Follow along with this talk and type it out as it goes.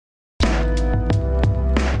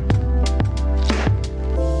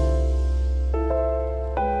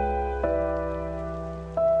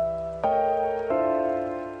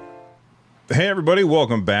Hey everybody,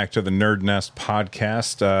 welcome back to the Nerd Nest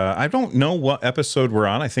podcast. I don't know what episode we're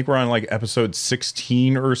on. I think we're on like episode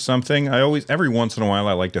 16 or something. Every once in a while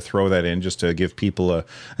I like to throw that in just to give people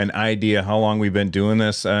an idea how long we've been doing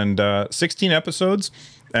this. And 16 episodes.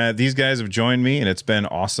 These guys have joined me and it's been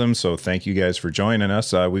awesome. So thank you guys for joining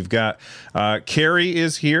us. We've got Carrie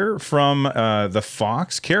is here from the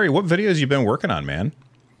Fox. Carrie, what videos you been working on, man?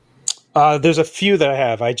 There's a few that I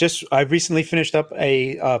have. I recently finished up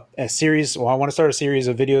a series. Well, I want to start a series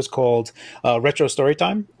of videos called Retro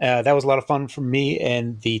Storytime. That was a lot of fun for me,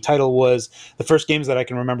 and the title was the first games that I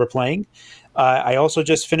can remember playing. I also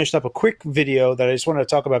just finished up a quick video that I just wanted to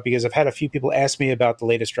talk about because I've had a few people ask me about the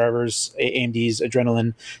latest drivers, AMD's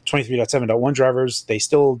Adrenalin 23.7.1 drivers. They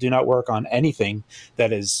still do not work on anything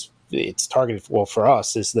that it's targeted for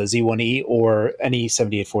us is the Z1E or any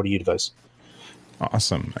 7840U device.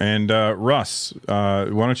 Awesome. And Russ, why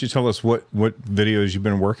don't you tell us what videos you've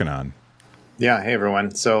been working on? Yeah, hey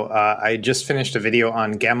everyone. So I just finished a video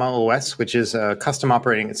on Gamma OS, which is a custom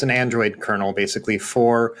operating. It's an Android kernel, basically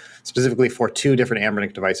specifically for two different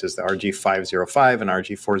Anbernic devices, the RG505 and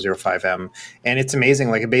RG405M. And it's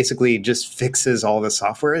amazing. Like, it basically just fixes all the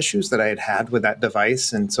software issues that I had with that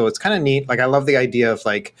device. And so it's kind of neat. Like, I love the idea of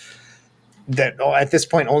like that at this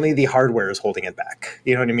point only the hardware is holding it back.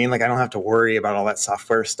 You know what I mean? Like, I don't have to worry about all that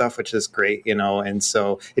software stuff, which is great, you know. And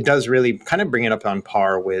so it does really kind of bring it up on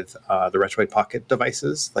par with the Retroid Pocket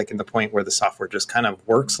devices, like in the point where the software just kind of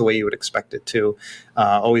works the way you would expect it to.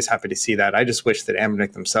 Always happy to see that. I just wish that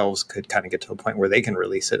Anbernic themselves could kind of get to a point where they can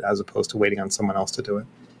release it as opposed to waiting on someone else to do it.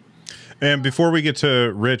 And before we get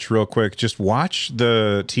to Rich real quick, just watch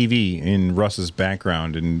the TV in Russ's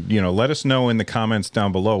background and, you know, let us know in the comments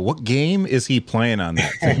down below, what game is he playing on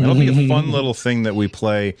that thing? That'll be a fun little thing that we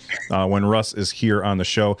play when Russ is here on the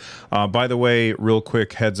show. By the way, real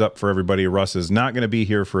quick heads up for everybody, Russ is not going to be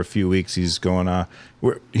here for a few weeks. He's going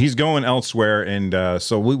elsewhere, and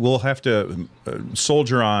so we'll have to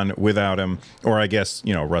soldier on without him, or I guess,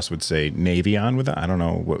 you know, Russ would say Navy on without. I don't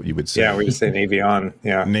know what you would say. Yeah, we would say Navy on.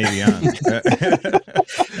 Yeah, Navy on.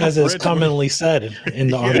 As is commonly said in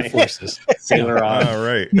the armed forces. Sailor on. All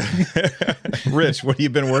right. Rich, what have you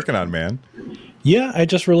been working on, man? Yeah, I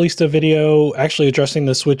just released a video actually addressing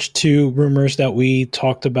the Switch 2 rumors that we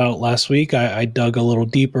talked about last week. I dug a little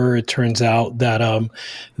deeper. It turns out that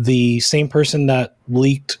the same person that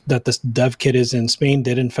leaked that this dev kit is in Spain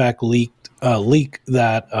did in fact leak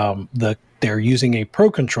that they're using a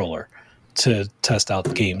Pro controller to test out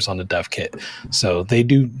the games on the dev kit. So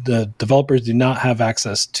the developers do not have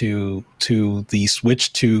access to the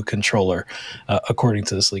Switch 2 controller, according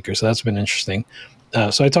to this leaker. So that's been interesting.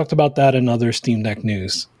 So I talked about that in other Steam Deck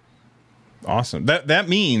news. Awesome. That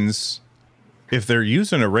means if they're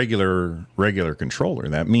using a regular controller,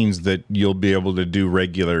 that means that you'll be able to do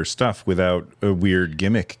regular stuff without a weird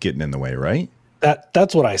gimmick getting in the way, right?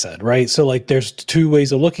 That's what I said, right? So like there's two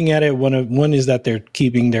ways of looking at it. One is that they're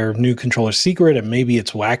keeping their new controller secret and maybe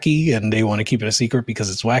it's wacky and they want to keep it a secret because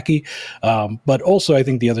it's wacky. But also I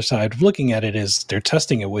think the other side of looking at it is they're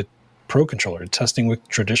testing it with Pro controller, testing with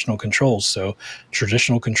traditional controls. So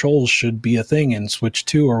traditional controls should be a thing in Switch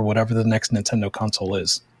 2 or whatever the next Nintendo console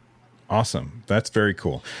is. Awesome. That's very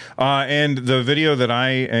cool. And the video that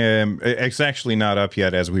it's actually not up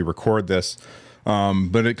yet as we record this,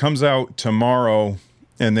 but it comes out tomorrow,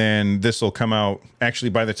 and then this will come out. Actually,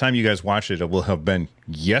 by the time you guys watch it, it will have been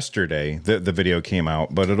yesterday that the video came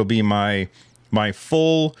out, but it'll be my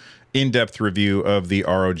full in-depth review of the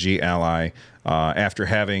ROG Ally after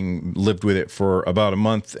having lived with it for about a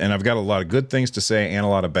month, and I've got a lot of good things to say and a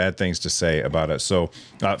lot of bad things to say about it. So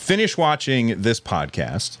finish watching this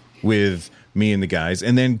podcast with me and the guys,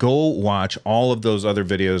 and then go watch all of those other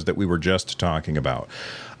videos that we were just talking about.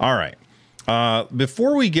 All right.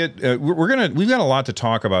 Before we get, we've got a lot to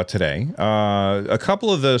talk about today. A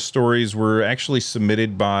couple of the stories were actually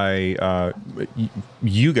submitted by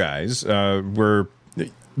you guys.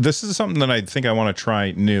 This is something that I think I want to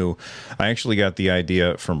try new. I actually got the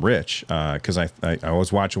idea from Rich because I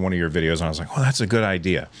was watching one of your videos and I was like, oh, that's a good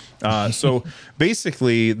idea. So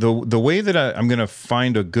basically, the way that I'm going to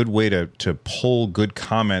find a good way to pull good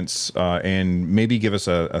comments and maybe give us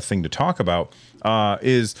a thing to talk about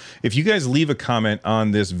is if you guys leave a comment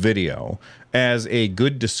on this video as a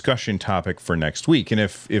good discussion topic for next week. And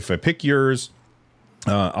if I pick yours,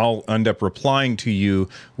 I'll end up replying to you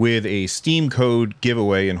with a Steam code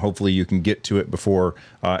giveaway, and hopefully you can get to it before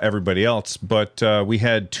everybody else. But we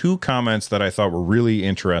had two comments that I thought were really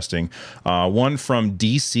interesting. One from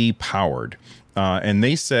DC Powered, and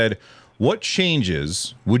they said, what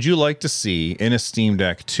changes would you like to see in a Steam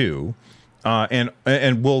Deck 2?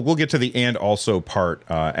 and we'll get to the and also part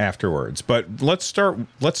afterwards. But let's start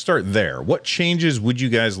there. What changes would you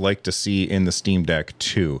guys like to see in the Steam Deck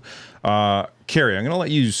 2? Carrie, I'm going to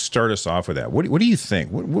let you start us off with that. What do you think?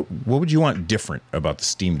 What would you want different about the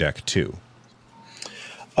Steam Deck 2?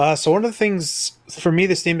 So one of the things for me,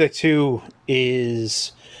 the Steam Deck 2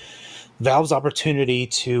 is Valve's opportunity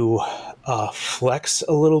to flex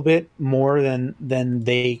a little bit more than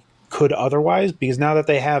they could otherwise, because now that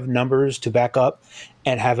they have numbers to back up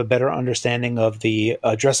and have a better understanding of the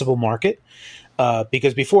addressable market,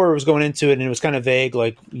 because before it was going into it and it was kind of vague,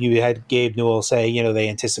 like you had Gabe Newell say, they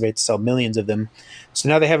anticipate to sell millions of them. So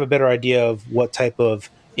now they have a better idea of what type of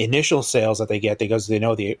initial sales that they get because they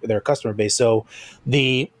know their customer base. So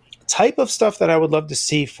the type of stuff that I would love to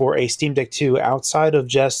see for a Steam Deck 2 outside of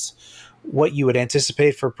just what you would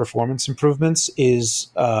anticipate for performance improvements is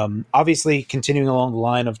obviously continuing along the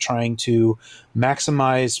line of trying to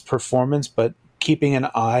maximize performance, but keeping an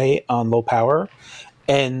eye on low power.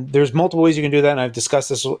 And there's multiple ways you can do that, and I've discussed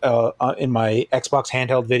this in my Xbox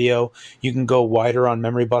handheld video. You can go wider on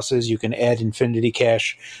memory buses. You can add infinity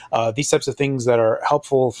cache. These types of things that are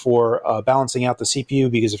helpful for balancing out the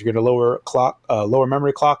CPU, because if you're going to lower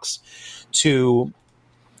memory clocks to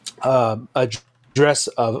address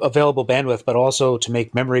available bandwidth, but also to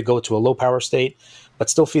make memory go to a low power state, but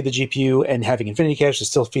still feed the GPU, and having infinity cache to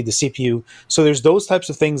still feed the CPU. So there's those types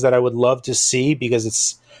of things that I would love to see, because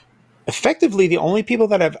it's effectively the only people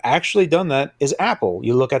that have actually done that is Apple.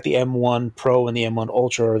 You look at the M1 Pro and the M1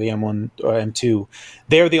 Ultra or the M1 or M2.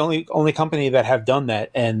 They're the only company that have done that,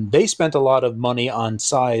 and they spent a lot of money on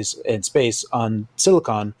size and space on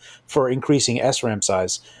silicon for increasing SRAM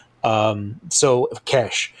size. So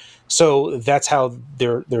cache. So that's how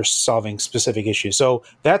they're solving specific issues. So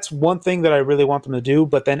that's one thing that I really want them to do.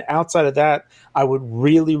 But then outside of that, I would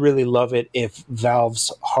really, really love it if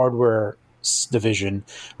Valve's hardware division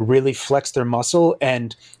really flexed their muscle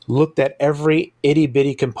and looked at every itty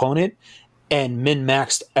bitty component and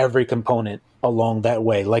min-maxed every component along that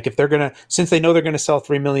way. Like if they're going to, since they know they're going to sell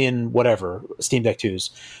 3 million, whatever, Steam Deck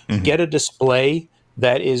 2s, get a display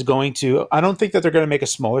that is going to, I don't think that they're going to make a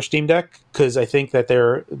smaller Steam Deck, because I think that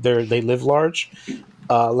they live large.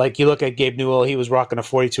 Like you look at Gabe Newell, he was rocking a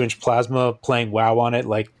 42-inch plasma playing WoW on it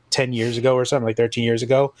like 10 years ago or something, like 13 years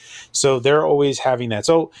ago. So they're always having that.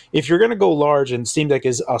 So if you're going to go large, and Steam Deck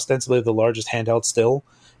is ostensibly the largest handheld still,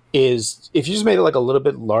 is if you just made it like a little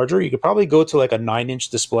bit larger, you could probably go to like a 9-inch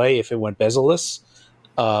display if it went bezel-less,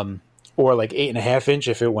 or like 8.5-inch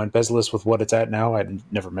if it went bezel-less with what it's at now. I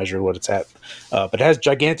never measured what it's at, but it has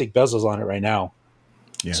gigantic bezels on it right now.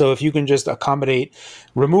 Yeah. So if you can just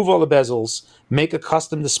remove all the bezels, make a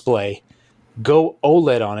custom display, go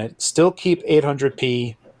OLED on it, still keep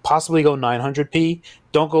 800p, possibly go 900p.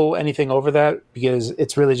 Don't go anything over that, because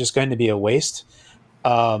it's really just going to be a waste.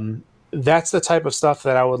 That's the type of stuff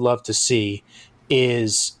that I would love to see,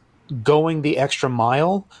 is going the extra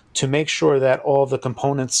mile to make sure that all the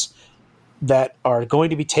components that are going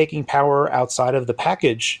to be taking power outside of the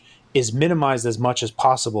package is minimized as much as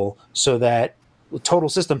possible, so that total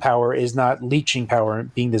system power is not leaching power,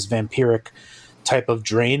 being this vampiric type of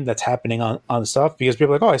drain that's happening on the stuff. Because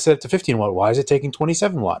people are like, oh, I set it to 15 watt. Why is it taking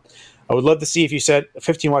 27 watt? I would love to see if you set a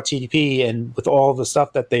 15 watt TDP, and with all the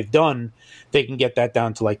stuff that they've done, they can get that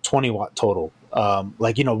down to like 20 watt total.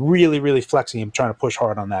 Really, really flexing and trying to push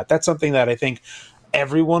hard on that. That's something that I think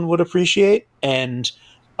everyone would appreciate, and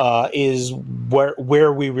is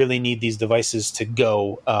where we really need these devices to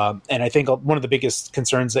go. And I think one of the biggest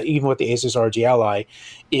concerns, that even with the Asus ROG Ally,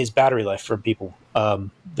 is battery life for people.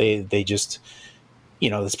 They just,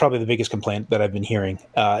 that's probably the biggest complaint that I've been hearing.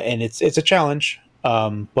 And it's a challenge,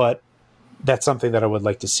 but that's something that I would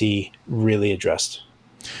like to see really addressed.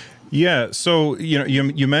 Yeah, so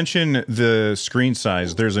you mentioned the screen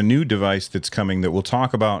size. There's a new device that's coming that we'll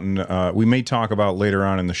talk about, and we may talk about later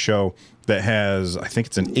on in the show, that has, I think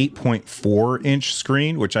it's an 8.4-inch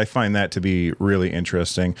screen, which I find that to be really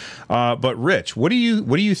interesting. But Rich, what do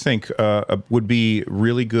you think would be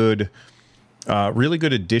really good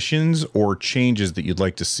additions or changes that you'd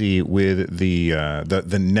like to see with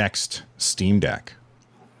the next Steam Deck?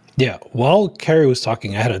 Yeah, while Carrie was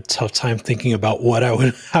talking, I had a tough time thinking about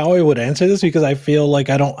how I would answer this, because I feel like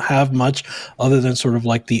I don't have much other than sort of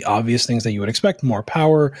like the obvious things that you would expect: more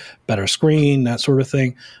power, better screen, that sort of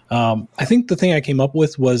thing. I think the thing I came up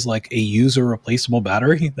with was like a user replaceable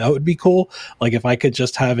battery. That would be cool. Like if I could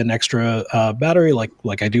just have an extra battery,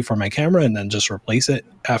 like I do for my camera, and then just replace it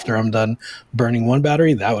after I'm done burning one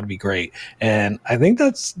battery, that would be great. And I think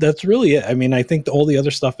that's really it. I mean, I think all the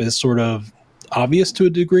other stuff is sort of obvious to a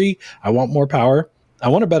degree. I want more power. I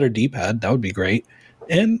want a better D-pad. That would be great.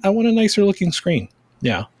 and I want a nicer looking screen.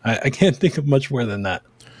 Yeah, I can't think of much more than that.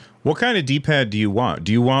 What kind of D-pad do you want?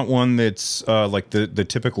 Do you want one that's like the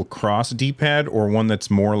typical cross D-pad, or one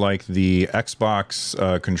that's more like the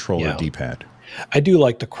Xbox controller D-pad? I do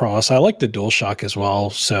like the cross. I like the DualShock as well.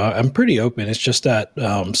 So I'm pretty open. It's just that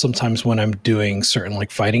sometimes when I'm doing certain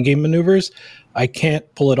like fighting game maneuvers, I can't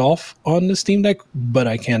pull it off on the Steam Deck, but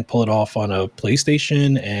I can pull it off on a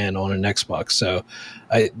PlayStation and on an Xbox. So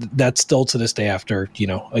that's still to this day, after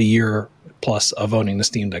a year plus of owning the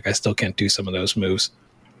Steam Deck, I still can't do some of those moves.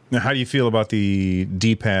 Now, how do you feel about the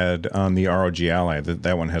D-pad on the ROG Ally?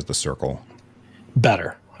 That one has the circle.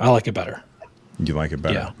 Better. I like it better. You like it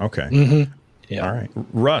better? Yeah. Okay. Mm-hmm. Yeah. All right.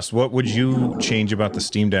 Russ, what would you change about the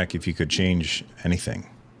Steam Deck if you could change anything?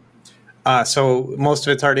 So most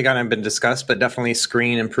of it's already kind of been discussed, but definitely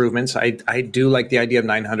screen improvements. I do like the idea of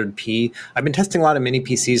 900p. I've been testing a lot of mini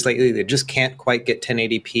PCs lately. They just can't quite get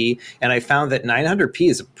 1080p. And I found that 900p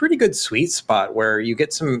is a pretty good sweet spot where you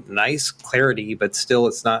get some nice clarity, but still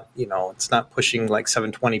it's not, it's not pushing like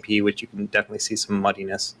 720p, which you can definitely see some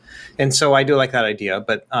muddiness. And so I do like that idea.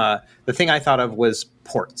 But the thing I thought of was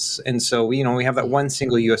ports. And so, we have that one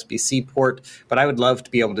single USB-C port, but I would love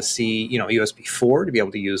to be able to see, USB 4 to be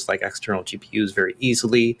able to use like external GPUs very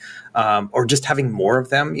easily, or just having more of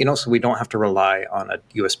them, so we don't have to rely on a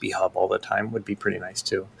USB hub all the time would be pretty nice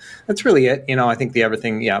too. That's really it. I think the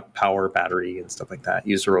everything, power, battery and stuff like that.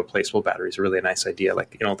 User replaceable batteries are really a nice idea.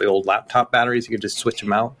 Like, the old laptop batteries, you could just switch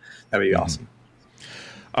them out. That'd be awesome.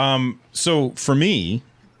 So for me,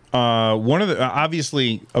 one of the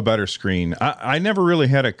obviously a better screen. I never really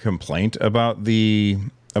had a complaint about the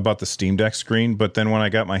Steam Deck screen, but then when I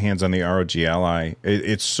got my hands on the ROG Ally,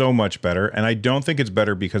 it's so much better. And I don't think it's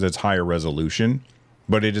better because it's higher resolution,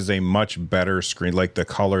 but it is a much better screen. Like the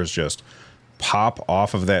colors just pop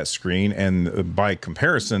off of that screen, and by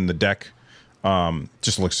comparison, the deck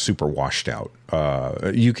just looks super washed out.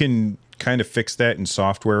 You can kind of fix that in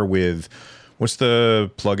software with what's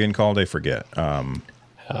the plugin called? I forget.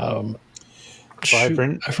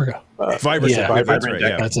 Vibrant. I forgot. Vibrant. Yeah, That's Vibrant right.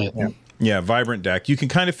 Deck. Yeah. That's it. Yeah, Vibrant Deck. You can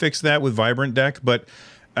kind of fix that with Vibrant Deck, but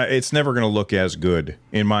it's never going to look as good,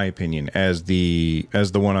 in my opinion, as the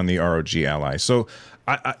one on the ROG Ally. So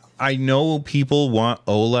I know people want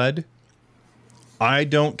OLED. I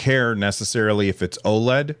don't care necessarily if it's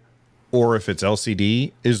OLED or if it's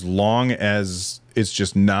LCD, as long as it's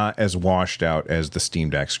just not as washed out as the Steam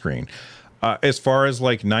Deck screen. As far as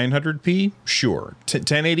like 900p, sure.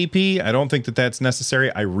 1080p, I don't think that that's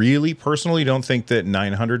necessary. I really personally don't think that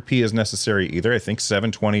 900p is necessary either. I think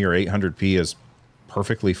 720 or 800p is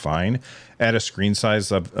perfectly fine at a screen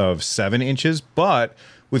size of 7 inches. But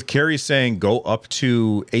with Carrie saying go up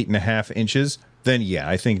to 8.5 inches, then yeah,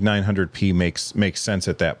 I think 900p makes sense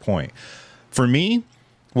at that point. For me,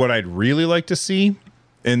 what I'd really like to see,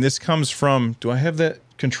 and this comes from, do I have that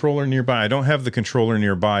controller nearby? I don't have the controller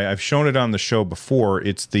nearby. I've shown it on the show before.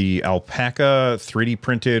 It's the Alpaca 3D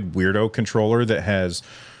printed weirdo controller that has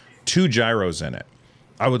 2 gyros in it.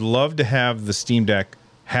 I would love to have the Steam Deck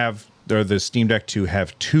the Steam Deck 2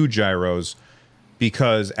 have 2 gyros,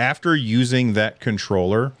 because after using that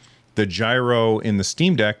controller, the gyro in the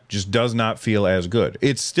Steam Deck just does not feel as good.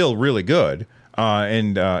 It's still really good,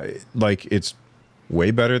 and it's way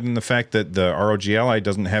better than the fact that the ROG Ally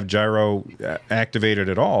doesn't have gyro activated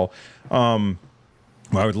at all. I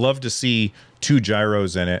would love to see 2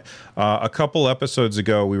 gyros in it. A couple episodes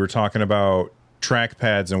ago, we were talking about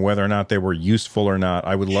trackpads and whether or not they were useful or not.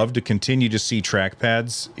 I would love to continue to see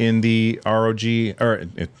trackpads in the ROG, or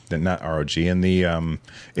not ROG, in the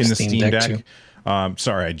Steam Deck.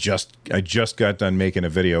 Sorry, I just got done making a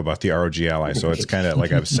video about the ROG Ally, so it's kind of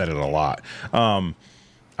like I've said it a lot.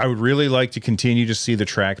 I would really like to continue to see the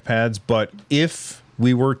trackpads, but if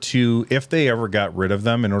they ever got rid of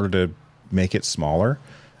them in order to make it smaller,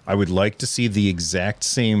 I would like to see the exact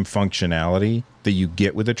same functionality that you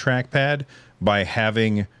get with a trackpad by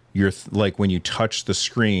having your, like when you touch the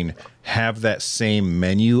screen, have that same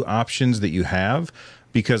menu options that you have,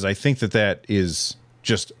 because I think that is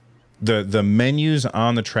just the menus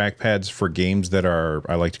on the trackpads for games that are,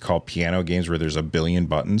 I like to call piano games, where there's a billion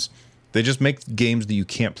buttons. They just make games that you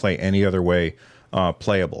can't play any other way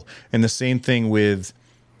playable. And the same thing with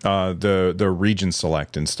the region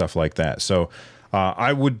select and stuff like that. So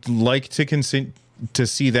I would like to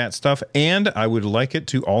see that stuff, and I would like it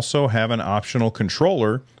to also have an optional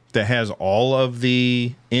controller that has all of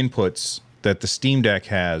the inputs that the Steam Deck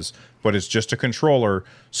has, but it's just a controller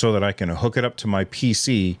so that I can hook it up to my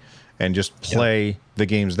PC and just play the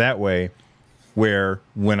games that way, where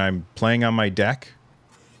when I'm playing on my deck,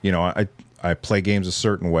 I play games a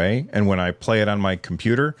certain way, and when I play it on my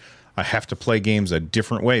computer, I have to play games a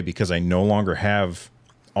different way because I no longer have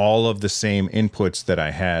all of the same inputs that I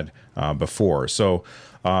had before. So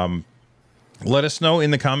let us know in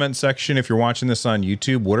the comment section if you're watching this on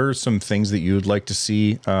YouTube. What are some things that you would like to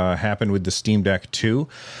see happen with the Steam Deck 2?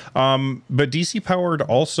 But DC Powered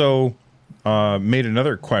also made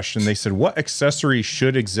another question. They said, what accessories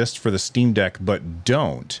should exist for the Steam Deck but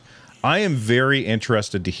don't? I am very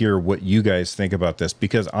interested to hear what you guys think about this,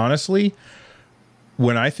 because honestly,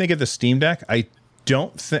 when I think of the Steam Deck, I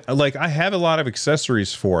don't think, like, I have a lot of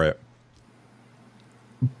accessories for it,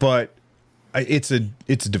 but it's a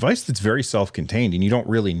device that's very self-contained, and you don't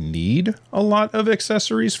really need a lot of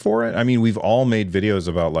accessories for it. I mean, we've all made videos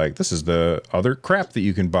about, like, this is the other crap that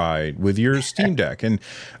you can buy with your Steam Deck, and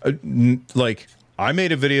like, I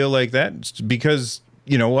made a video like that because,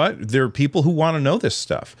 you know what, there are people who want to know this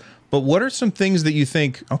stuff. But what are some things that you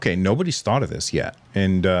think, okay, nobody's thought of this yet?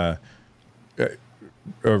 And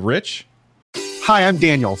Rich? Hi, I'm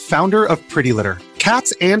Daniel, founder of Pretty Litter.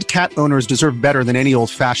 Cats and cat owners deserve better than any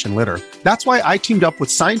old-fashioned litter. That's why I teamed up with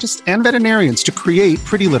scientists and veterinarians to create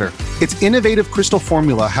Pretty Litter. Its innovative crystal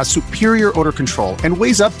formula has superior odor control and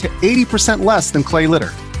weighs up to 80% less than clay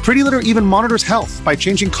litter. Pretty Litter even monitors health by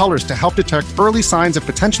changing colors to help detect early signs of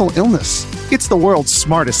potential illness. It's the world's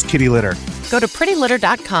smartest kitty litter. Go to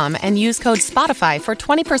prettylitter.com and use code SPOTIFY for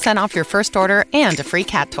 20% off your first order and a free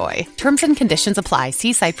cat toy. Terms and conditions apply.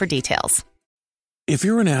 See site for details. If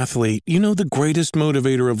you're an athlete, you know the greatest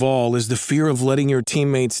motivator of all is the fear of letting your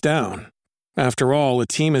teammates down. After all, a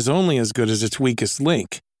team is only as good as its weakest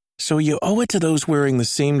link. So you owe it to those wearing the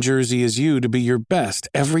same jersey as you to be your best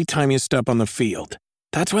every time you step on the field.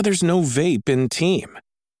 That's why there's no vape in team.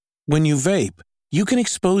 When you vape, you can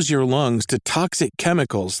expose your lungs to toxic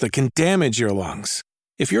chemicals that can damage your lungs.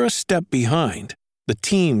 If you're a step behind, the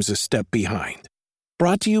team's a step behind.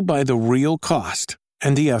 Brought to you by The Real Cost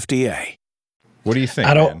and the FDA. What do you think,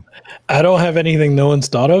 I man? don't have anything no one's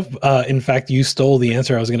thought of. In fact, you stole the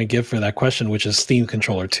answer I was going to give for that question, which is Steam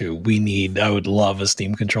Controller 2. I would love a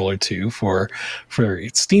Steam Controller 2 for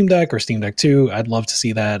Steam Deck or Steam Deck 2. I'd love to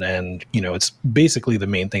see that. And, you know, it's basically the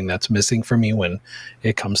main thing that's missing for me when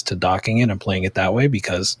it comes to docking it and playing it that way,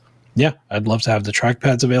 because, yeah, I'd love to have the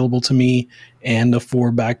trackpads available to me and the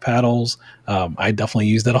 4 back paddles. I definitely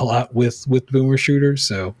use that a lot with boomer shooters.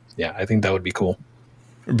 So, yeah, I think that would be cool.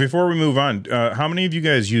 Before we move on, how many of you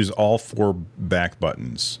guys use all 4 back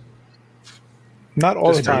buttons? Not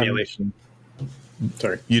all Just the time. emulation.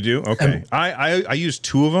 Sorry. You do? Okay. I use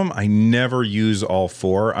 2 of them. I never use all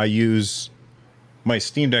 4. I use my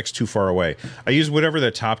Steam Deck's too far away. I use whatever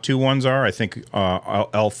the top 2 ones are. I think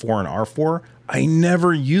L4 and R4. I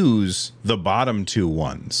never use the bottom 2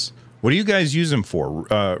 ones. What do you guys use them for?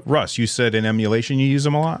 Russ, you said in emulation you use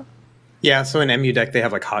them a lot? Yeah, so in EmuDeck, they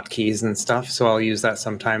have like hotkeys and stuff, so I'll use that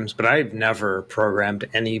sometimes. But I've never programmed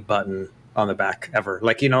any button on the back ever.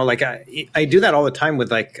 Like, you know, like I do that all the time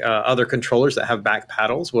with like other controllers that have back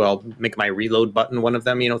paddles where I'll make my reload button one of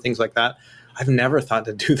them, you know, things like that. I've never thought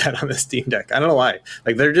to do that on the Steam Deck. I don't know why.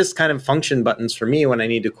 Like, they're just kind of function buttons for me when I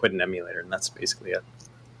need to quit an emulator, and that's basically it.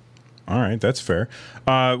 All right, that's fair.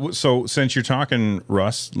 So since you're talking,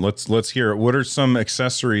 Russ, let's hear it. What are some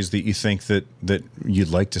accessories that you think that you'd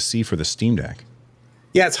like to see for the Steam Deck?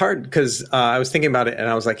 Yeah, it's hard because I was thinking about it and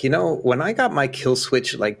I was like, you know, when I got my kill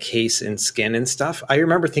switch like case and skin and stuff, I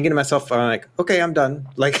remember thinking to myself, I'm like, okay, I'm done.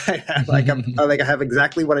 Like, I have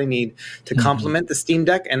exactly what I need to complement the Steam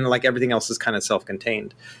Deck, and like everything else is kind of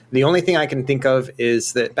self-contained. The only thing I can think of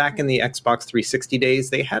is that back in the Xbox 360 days,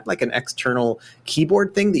 they had like an external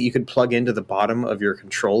keyboard thing that you could plug into the bottom of your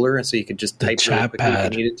controller, and so you could just type really quickly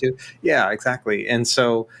if you needed to. Yeah, exactly. And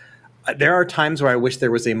so there are times where I wish there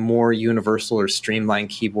was a more universal or streamlined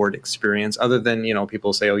keyboard experience, other than, you know,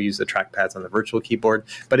 people say, oh, use the trackpads on the virtual keyboard.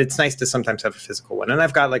 But it's nice to sometimes have a physical one. And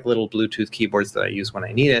I've got like little Bluetooth keyboards that I use when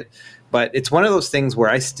I need it. But it's one of those things where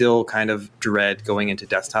I still kind of dread going into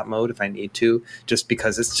desktop mode if I need to, just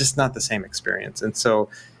because it's just not the same experience. And so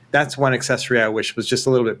that's one accessory I wish was just a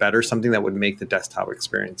little bit better, something that would make the desktop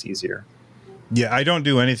experience easier. Yeah, I don't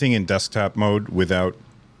do anything in desktop mode without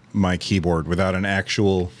my keyboard, without an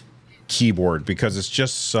actual keyboard, because it's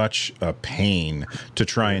just such a pain to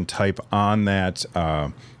try and type on that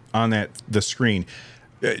the screen.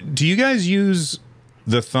 Do you guys use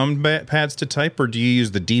the thumb pads to type, or do you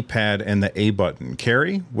use the D-pad and the A button?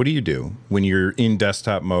 Carrie, what do you do when you're in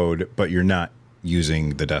desktop mode but you're not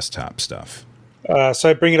using the desktop stuff? So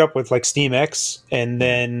I bring it up with like Steam X, and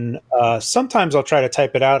then sometimes I'll try to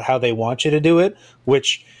type it out how they want you to do it,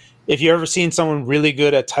 which if you've ever seen someone really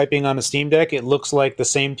good at typing on a Steam Deck, it looks like the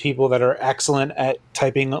same people that are excellent at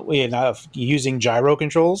typing using gyro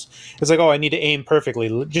controls. It's like, oh, I need to aim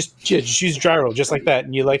perfectly. Just use gyro, just like that.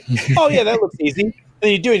 And you're like, oh, yeah, that looks easy. And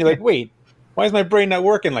then you do it, and you're like, wait, why is my brain not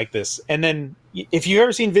working like this? And then if you've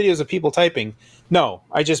ever seen videos of people typing, no,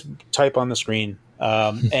 I just type on the screen.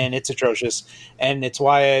 And it's atrocious. And it's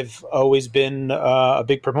why I've always been a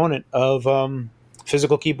big proponent of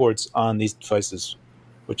physical keyboards on these devices.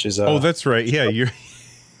 Which is oh, that's right. Yeah, you're.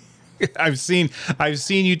 I've seen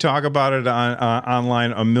you talk about it on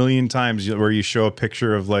online a million times, where you show a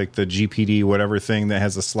picture of like the GPD whatever thing that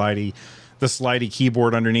has the slidey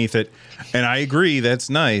keyboard underneath it, and I agree that's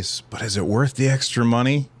nice, but is it worth the extra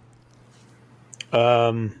money? For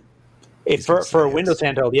a Windows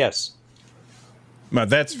handheld, yes. Well,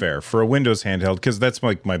 that's fair for a Windows handheld, because that's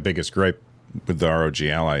like my biggest gripe with the ROG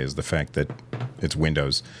Ally is the fact that it's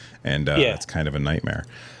Windows, and it's kind of a nightmare.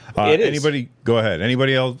 Anybody go ahead?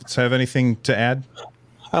 Anybody else have anything to add?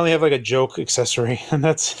 I only have like a joke accessory, and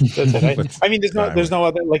that's it. I mean, there's no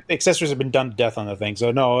other, like, the accessories have been done to death on the thing.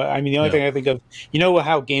 So no, I mean, the only thing I think of, you know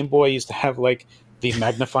how Game Boy used to have like the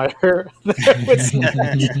magnifier? I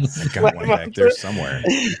got one back there somewhere. I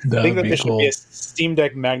think that there should be a Steam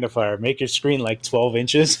Deck magnifier. Make your screen like 12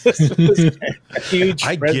 inches. Huge.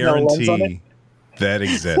 I guarantee that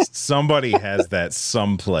exists. Somebody has that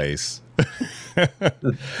someplace.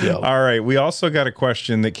 All right. We also got a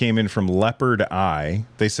question that came in from Leopard Eye.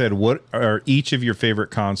 They said, what are each of your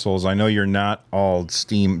favorite consoles? I know you're not all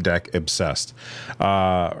Steam Deck obsessed.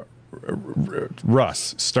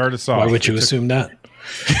 Russ, start us off. Why would you assume that?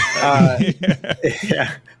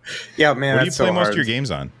 Yeah, man. What do you play most of your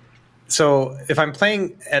games on? So if I'm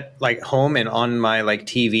playing at like home and on my like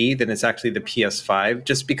TV, then it's actually the PS5,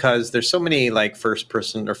 just because there's so many like first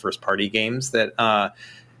person or first party games that I've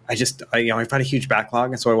got a huge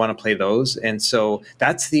backlog, and so I want to play those. And so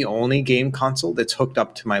that's the only game console that's hooked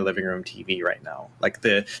up to my living room TV right now. Like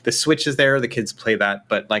the Switch is there, the kids play that,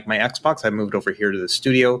 but like my Xbox, I moved over here to the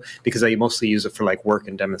studio because I mostly use it for like work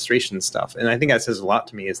and demonstration stuff. And I think that says a lot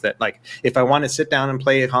to me, is that like if I want to sit down and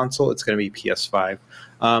play a console, it's going to be PS5.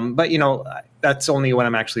 But that's only when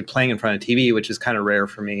I'm actually playing in front of TV, which is kind of rare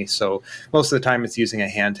for me. So most of the time it's using a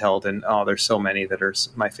handheld, and there's so many that are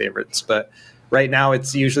my favorites. But right now,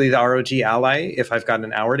 it's usually the ROG Ally if I've got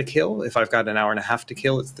an hour to kill. If I've got an hour and a half to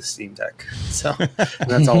kill, it's the Steam Deck. So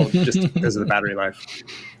that's all just because of the battery life.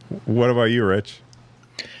 What about you, Rich?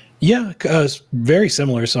 Yeah, it's very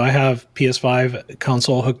similar. So I have PS5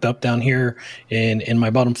 console hooked up down here in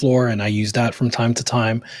my bottom floor, and I use that from time to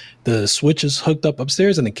time. The Switch is hooked up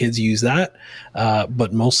upstairs, and the kids use that.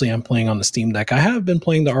 But mostly I'm playing on the Steam Deck. I have been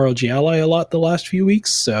playing the ROG Ally a lot the last few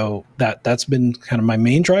weeks, so that's been kind of my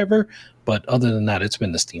main driver. But other than that, it's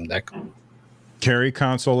been the Steam Deck. Carry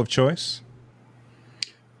console of choice?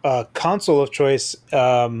 Console of choice.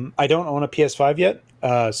 I don't own a PS5 yet,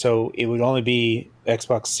 so it would only be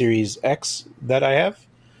Xbox Series X that I have,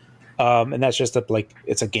 and that's just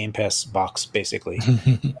it's a Game Pass box basically.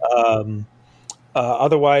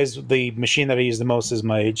 Otherwise, the machine that I use the most is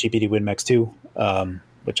my GPD WinMax 2,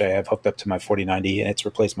 which I have hooked up to my 4090, and it's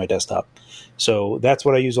replaced my desktop. So that's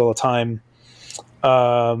what I use all the time.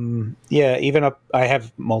 I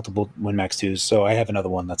have multiple WinMax 2s, so I have another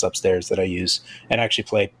one that's upstairs that I use and actually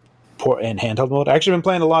play in handheld mode. I've actually been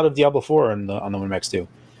playing a lot of Diablo 4 on the WinMax 2.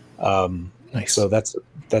 Nice. So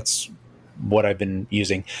that's what I've been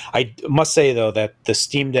using. I must say though that the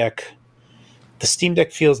Steam Deck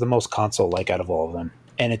feels the most console-like out of all of them,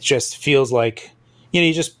 and it just feels like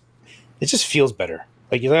it just feels better.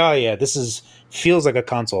 Like you're like, oh yeah, feels like a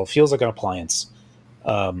console, feels like an appliance.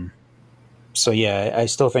 So yeah, I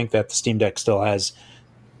still think that the Steam Deck still has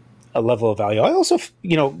a level of value. I also,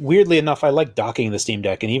 weirdly enough, I like docking the Steam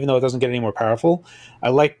Deck, and even though it doesn't get any more powerful, I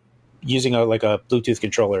like using a Bluetooth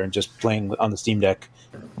controller and just playing on the Steam Deck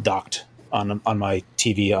docked on my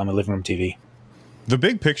TV, on my living room TV. The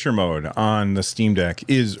big picture mode on the Steam Deck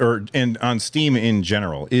and on Steam in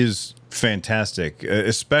general is fantastic,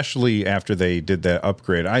 especially after they did that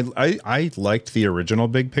upgrade. I liked the original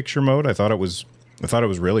big picture mode. I thought it was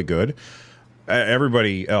really good.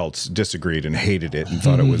 Everybody else disagreed and hated it and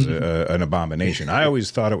thought it was an abomination. I always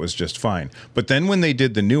thought it was just fine. But then when they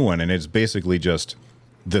did the new one, and it's basically just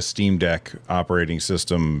the Steam Deck operating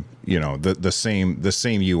system, the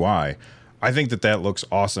same UI, I think that looks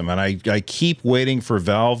awesome. And I keep waiting for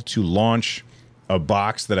Valve to launch a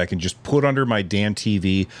box that I can just put under my damn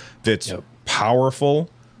TV that's powerful,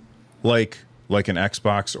 like an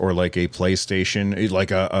Xbox or like a PlayStation,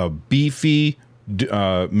 like a beefy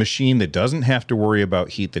machine that doesn't have to worry about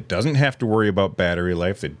heat, that doesn't have to worry about battery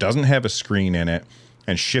life, that doesn't have a screen in it,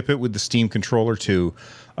 and ship it with the Steam controller too.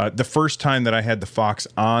 The first time that I had the Fox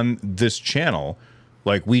on this channel,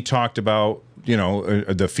 like we talked about,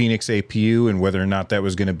 the Phoenix APU and whether or not that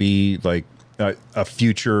was going to be like a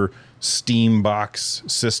future Steam box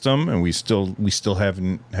system, and we still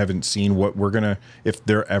haven't seen what if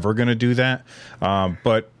they're ever gonna do that.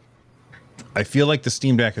 But I feel like the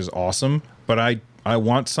Steam Deck is awesome, but I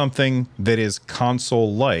want something that is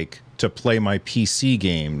console like to play my PC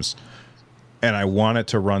games, and I want it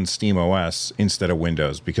to run Steam OS instead of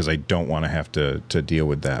Windows because I don't want to have to deal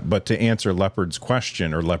with that. But to answer Leopard's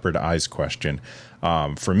question, or Leopard Eye's question,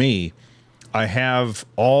 for me, I have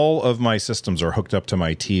all of my systems are hooked up to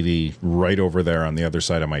my TV right over there on the other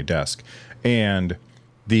side of my desk. And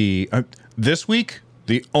this week,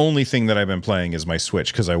 the only thing that I've been playing is my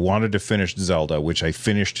Switch because I wanted to finish Zelda, which I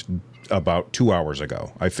finished about 2 hours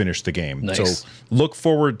ago. I finished the game. Nice. So look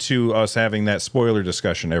forward to us having that spoiler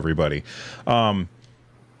discussion, everybody. Now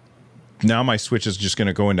my Switch is just going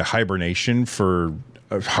to go into hibernation for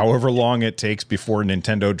however long it takes before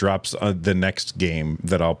Nintendo drops the next game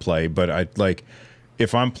that I'll play. But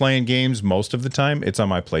if I'm playing games most of the time, it's on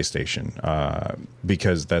my PlayStation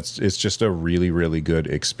because it's just a really, really good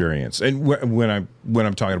experience. And when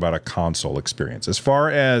I'm talking about a console experience, as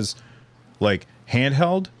far as like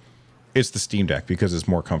handheld, it's the Steam Deck because it's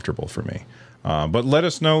more comfortable for me. But let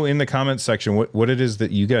us know in the comments section what it is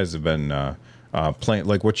that you guys have been playing.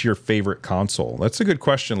 Like, what's your favorite console? That's a good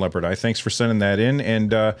question, Leopard Eye. Thanks for sending that in,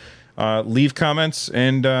 and leave comments,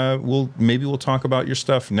 and we'll talk about your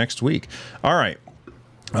stuff next week. All right,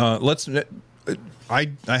 let's.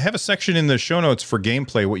 I have a section in the show notes for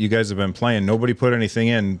gameplay. What you guys have been playing. Nobody put anything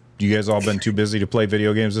in. You guys all been too busy to play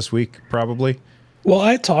video games this week, probably. Well,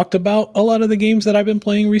 I talked about a lot of the games that I've been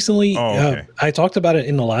playing recently. Oh, okay. I talked about it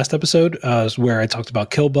in the last episode, where I talked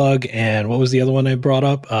about Killbug, and what was the other one I brought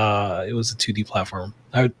up? It was a 2D platform.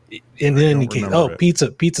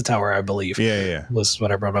 Pizza Tower, I believe. Yeah. Was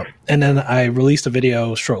what I brought up. And then I released a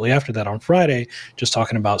video shortly after that on Friday, just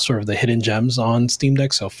talking about sort of the hidden gems on Steam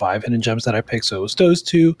Deck. So 5 hidden gems that I picked. So it was those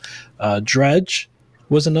 2. Dredge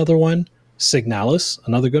was another one. Signalis,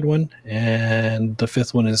 another good one, and the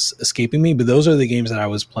 5th one is escaping me, but those are the games that I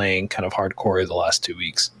was playing kind of hardcore the last 2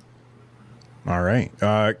 weeks. All right.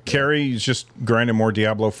 Carrie is just grinding more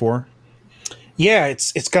Diablo 4. Yeah,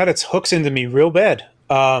 it's got its hooks into me real bad.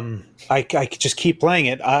 I just keep playing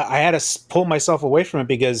it. I had to pull myself away from it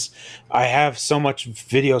because I have so much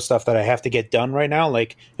video stuff that I have to get done right now.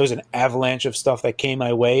 Like, there was an avalanche of stuff that came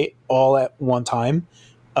my way all at one time.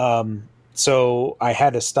 So I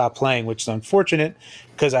had to stop playing, which is unfortunate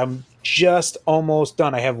because I'm just almost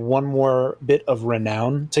done. I have one more bit of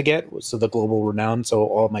renown to get, so the global renown. So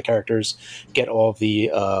all of my characters get all of the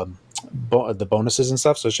bonuses and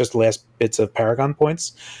stuff. So it's just the last bits of Paragon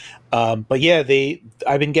points. But yeah,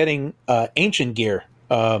 I've been getting ancient gear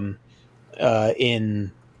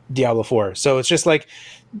in Diablo 4. So it's just like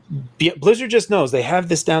Blizzard just knows they have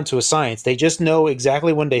this down to a science. They just know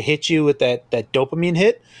exactly when to hit you with that dopamine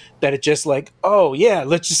hit, that it's just like, oh yeah,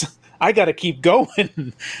 I got to keep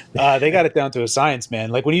going. They got it down to a science,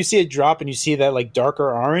 man. Like when you see it drop and you see that like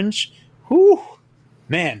darker orange, whoo,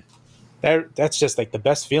 man, that's just like the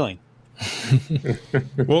best feeling.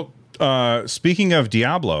 Well, speaking of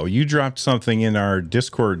Diablo, you dropped something in our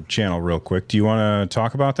Discord channel real quick. Do you want to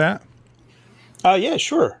talk about that? Yeah,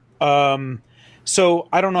 sure. So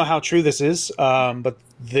I don't know how true this is, but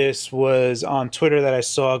this was on Twitter that I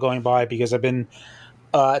saw going by because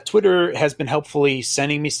Twitter has been helpfully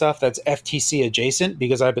sending me stuff that's FTC adjacent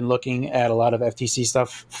because I've been looking at a lot of FTC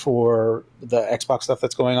stuff for the Xbox stuff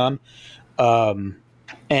that's going on.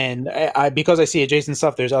 And because I see adjacent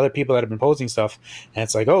stuff, there's other people that have been posting stuff, and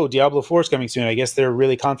it's like, oh, Diablo 4 is coming soon. I guess they're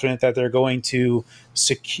really confident that they're going to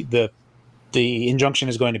the injunction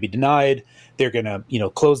is going to be denied. They're going to,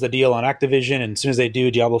 close the deal on Activision, and as soon as they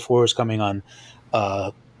do, Diablo 4 is coming on,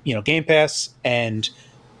 Game Pass. And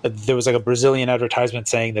there was like a Brazilian advertisement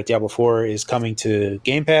saying that Diablo 4 is coming to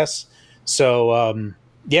Game Pass. So,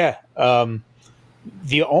 my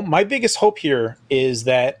biggest hope here is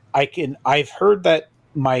that I've heard that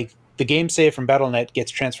the game save from Battle.net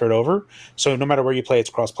gets transferred over. So no matter where you play, it's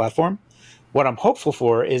cross-platform. What I'm hopeful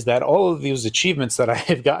for is that all of these achievements that I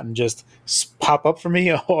have gotten just pop up for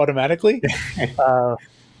me automatically.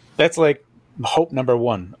 That's like hope number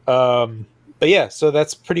one. But yeah, so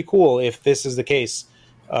that's pretty cool if this is the case.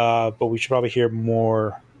 But we should probably hear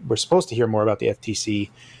more. We're supposed to hear more about the FTC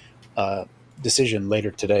decision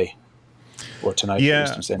later today or tonight.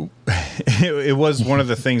 Yeah. it was one of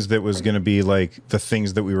the things that was going to be like the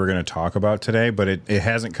things that we were going to talk about today, but it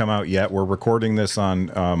hasn't come out yet. We're recording this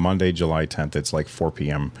on Monday, July 10th. It's like 4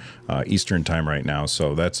 p.m. Eastern time right now.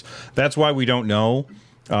 So that's why we don't know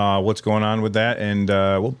what's going on with that. And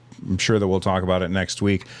I'm sure that we'll talk about it next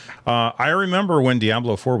week. I remember when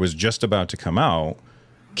Diablo 4 was just about to come out,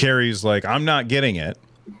 Carrie's like, I'm not getting it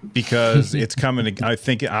because it's coming to, I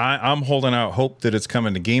think I'm holding out hope that it's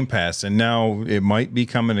coming to Game Pass, and now it might be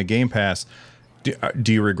coming to Game Pass.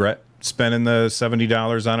 Do you regret spending the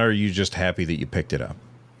 $70 on it, or are you just happy that you picked it up?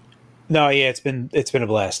 No, yeah, it's been a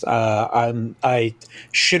blast. I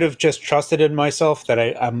should have just trusted in myself that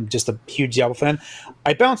I'm just a huge Diablo fan.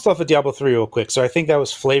 I bounced off of Diablo 3 real quick, so I think that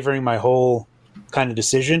was flavoring my whole kind of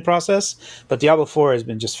decision process. But Diablo 4 has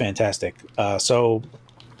been just fantastic. So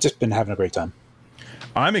just been having a great time.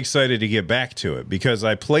 I'm excited to get back to it because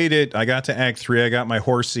I played it. I got to Act 3. I got my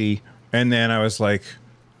horsey, and then I was like,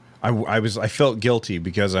 I felt guilty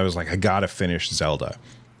because I was like, I gotta finish Zelda.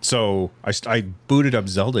 So I booted up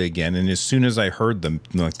Zelda again, and as soon as I heard the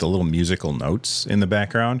little musical notes in the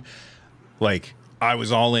background, like I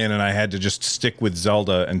was all in, and I had to just stick with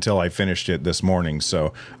Zelda until I finished it this morning.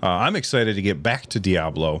 So I'm excited to get back to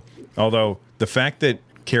Diablo. Although the fact that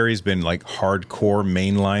Carrie's been like hardcore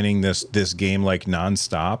mainlining this game like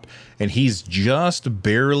nonstop, and he's just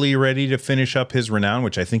barely ready to finish up his Renown,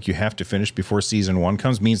 which I think you have to finish before season 1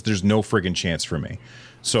 comes, means there's no friggin' chance for me.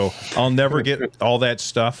 So I'll never get all that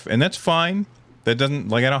stuff, and that's fine. That doesn't,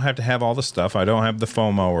 like, I don't have to have all the stuff. I don't have the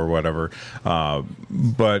FOMO or whatever.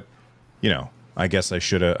 But you know, I guess I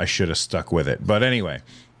should have stuck with it. But anyway.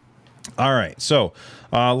 All right, so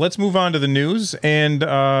let's move on to the news. And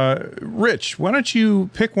Rich, why don't you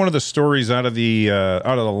pick one of the stories out of the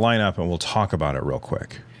lineup, and we'll talk about it real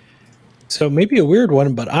quick. So maybe a weird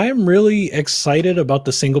one, but I'm really excited about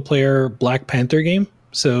the single player Black Panther game.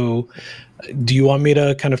 So do you want me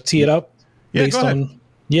to kind of tee it up? Yeah, go ahead.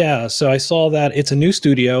 Yeah, so I saw that it's a new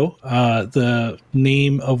studio, the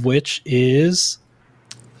name of which is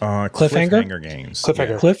Cliffhanger Games.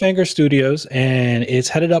 Cliffhanger Studios, and it's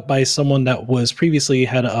headed up by someone that was previously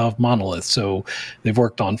head of Monolith. So they've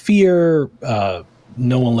worked on Fear,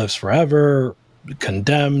 No One Lives Forever,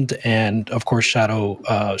 Condemned, and of course Shadow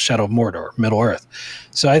of Mordor, Middle Earth.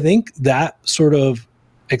 So I think that sort of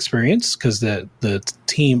experience, because the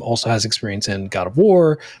team also has experience in God of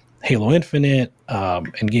War, Halo Infinite,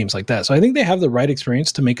 and games like that. So I think they have the right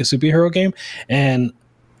experience to make a superhero game. And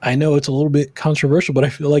I know it's a little bit controversial, but I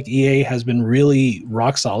feel like EA has been really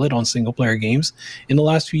rock solid on single player games in the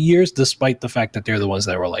last few years, despite the fact that they're the ones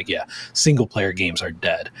that were like, yeah, single player games are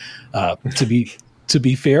dead. To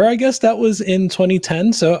be fair, I guess that was in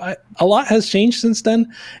 2010. So a lot has changed since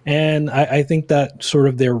then. And I think that sort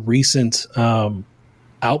of their recent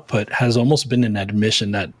output has almost been an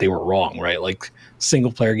admission that they were wrong, right? Like,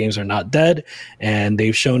 single player games are not dead, and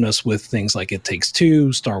they've shown us with things like It Takes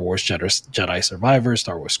Two, Star Wars Jedi Survivor,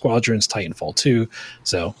 Star Wars Squadrons, Titanfall 2.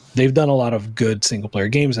 So they've done a lot of good single player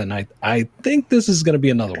games, and I think this is going to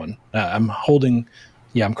be another one. I'm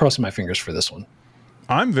crossing my fingers for this one.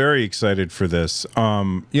 I'm very excited for this.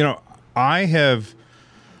 I've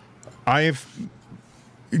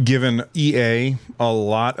given EA a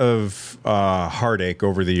lot of heartache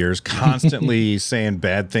over the years, constantly saying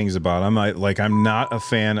bad things about them. I'm not a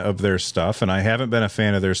fan of their stuff, and I haven't been a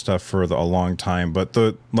fan of their stuff for a long time. But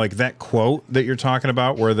that quote that you're talking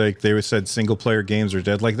about, where they said single player games are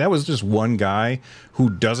dead, like that was just one guy who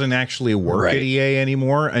doesn't actually work at EA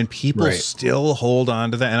anymore, and people still hold on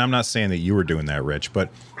to that. And I'm not saying that you were doing that, Rich, but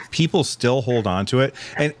people still hold on to it.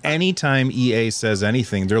 And anytime EA says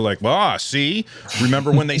anything, they're like, see,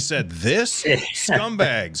 remember when they said this?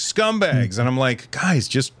 Scumbags. And I'm like, guys,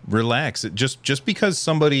 just relax. Just because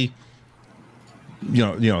somebody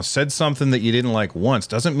said something that you didn't like once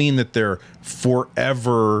doesn't mean that they're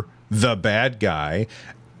forever the bad guy.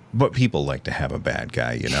 But people like to have a bad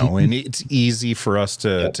guy, and it's easy for us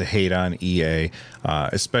to hate on EA,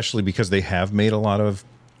 especially because they have made a lot of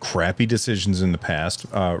crappy decisions in the past.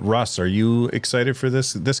 Russ, are you excited for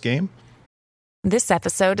this game? This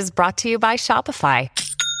episode is brought to you by Shopify.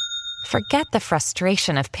 Forget the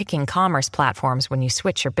frustration of picking commerce platforms when you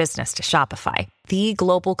switch your business to Shopify, the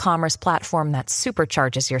global commerce platform that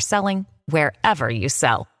supercharges your selling wherever you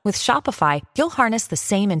sell. With Shopify, you'll harness the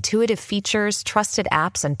same intuitive features, trusted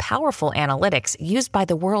apps, and powerful analytics used by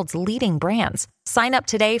the world's leading brands. Sign up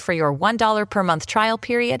today for your $1 per month trial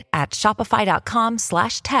period at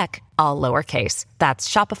shopify.com/tech, all lowercase. That's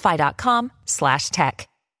shopify.com/tech.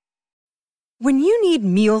 When you need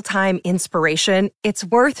mealtime inspiration, it's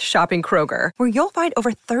worth shopping Kroger, where you'll find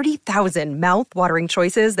over 30,000 mouth-watering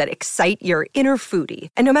choices that excite your inner foodie.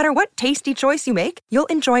 And no matter what tasty choice you make, you'll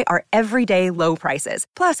enjoy our everyday low prices,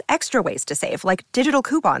 plus extra ways to save, like digital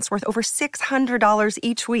coupons worth over $600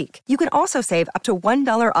 each week. You can also save up to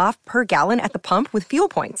 $1 off per gallon at the pump with fuel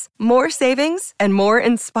points. More savings and more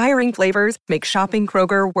inspiring flavors make shopping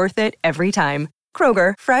Kroger worth it every time.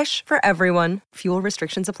 Kroger, fresh for everyone. Fuel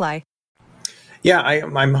restrictions apply. Yeah,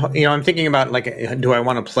 I'm thinking about, like, do I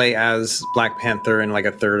want to play as Black Panther in like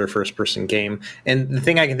a third or first person game? And the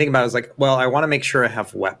thing I can think about is like, well, I want to make sure I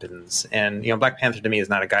have weapons. And Black Panther to me is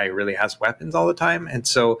not a guy who really has weapons all the time. And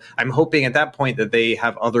so I'm hoping at that point that they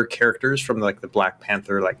have other characters from like the Black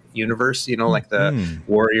Panther like universe, like the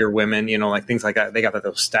warrior women, like things like that. They got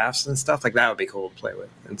those staffs and stuff like that would be cool to play with.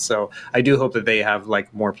 And so I do hope that they have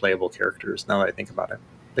like more playable characters now that I think about it.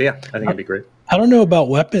 But yeah, I think it'd be great. I don't know about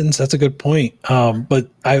weapons. That's a good point. But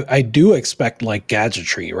I do expect like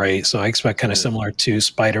gadgetry, right? So I expect kind of similar to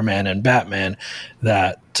Spider-Man and Batman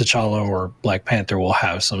that T'Challa or Black Panther will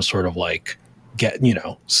have some sort of like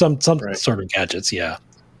some sort of gadgets. Yeah.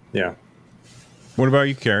 Yeah. What about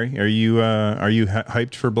you, Carrie? Are you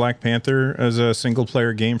hyped for Black Panther as a single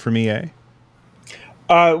player game from EA?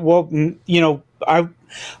 Well,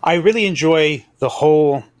 I really enjoy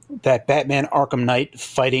that Batman Arkham Knight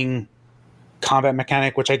fighting combat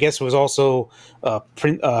mechanic, which I guess was also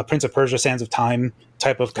Prince of Persia Sands of Time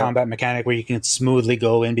type of combat mechanic where you can smoothly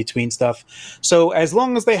go in between stuff. So as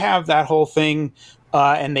long as they have that whole thing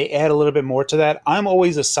and they add a little bit more to that, I'm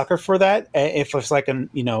always a sucker for that. If it's like in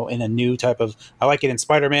a new type of, I like it in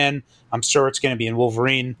Spider-Man. I'm sure it's going to be in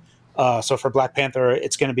Wolverine. So for Black Panther,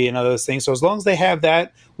 it's going to be another thing. So as long as they have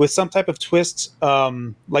that with some type of twist,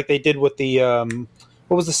 like they did with the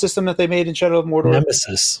what was the system that they made in Shadow of Mordor?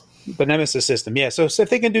 Nemesis. The Nemesis system, yeah. So if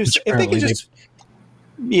they can do,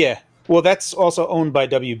 well, that's also owned by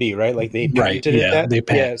WB, right? Like they patented it. They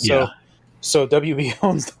patent. Yeah, so WB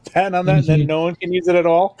owns the patent on that, and then no one can use it at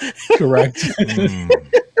all. Correct.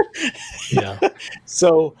 Yeah.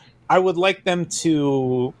 So I would like them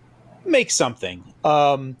to make something.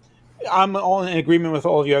 I'm all in agreement with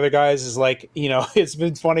all of you other guys. Is like, it's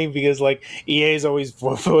been funny because like EA is always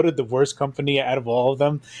voted the worst company out of all of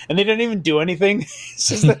them, and they didn't even do anything. It's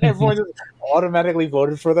just that everyone just automatically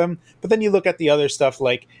voted for them. But then you look at the other stuff,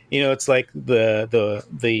 like it's like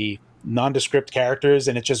the nondescript characters,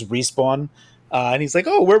 and it's just Respawn. And he's like,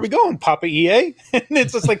 "Oh, where are we going, Papa EA?" And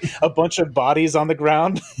it's just like a bunch of bodies on the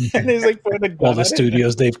ground, and he's like putting a gun all the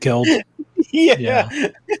studios they've killed. Yeah.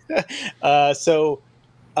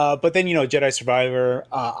 But then, Jedi Survivor,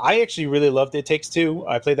 I actually really loved It Takes Two.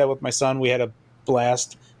 I played that with my son. We had a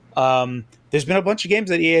blast. There's been a bunch of games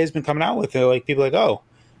that EA has been coming out with. They're like, people are like, oh,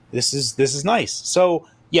 this is nice. So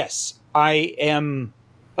yes, I am.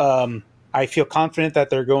 I feel confident that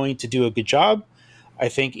they're going to do a good job. I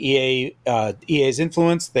think EA's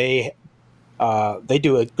influence. They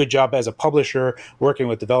do a good job as a publisher, working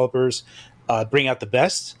with developers, bring out the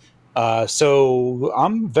best. So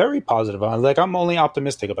I'm very positive. I'm only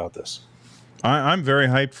optimistic about this. I'm very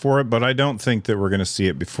hyped for it, but I don't think that we're going to see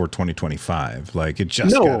it before 2025. Like it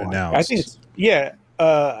just got announced. I think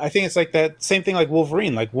I think it's like that same thing like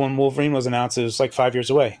Wolverine. Like when Wolverine was announced, it was like 5 years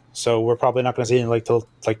away. So we're probably not going to see it till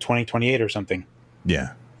 2028 or something.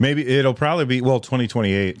 Yeah, maybe it'll probably be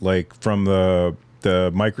 2028. Like from the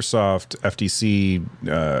Microsoft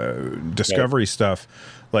FTC Discovery stuff,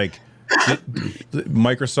 like.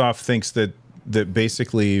 Microsoft thinks that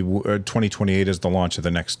basically 2028 is the launch of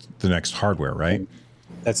the next hardware, right?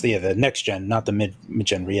 That's the next gen, not the mid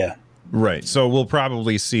gen. Yeah, right. So we'll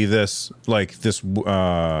probably see this Black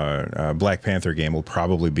Panther game will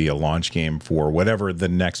probably be a launch game for whatever the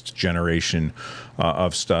next generation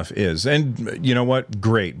of stuff is. And you know what?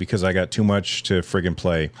 Great, because I got too much to friggin'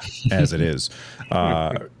 play as it is.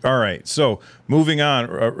 All right. So moving on,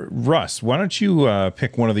 Russ, why don't you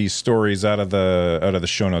pick one of these stories out of the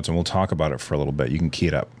show notes and we'll talk about it for a little bit. You can key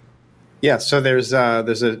it up. Yeah, so there's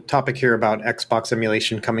a topic here about Xbox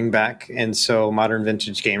emulation coming back, and so Modern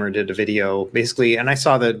Vintage Gamer did a video basically, and I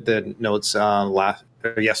saw the notes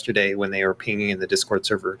yesterday when they were pinging in the Discord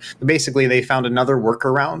server. But basically, they found another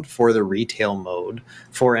workaround for the retail mode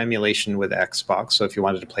for emulation with Xbox. So if you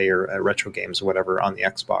wanted to play your retro games or whatever on the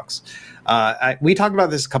Xbox, we talked about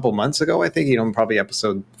this a couple months ago. I think probably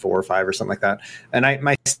episode 4 or 5 or something like that. And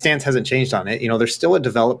my stance hasn't changed on it. There's still a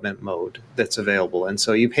development mode that's available, and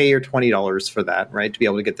so you pay your $20 for that, right, to be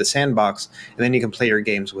able to get the sandbox, and then you can play your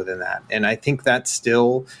games within that. And I think that's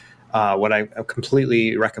still what I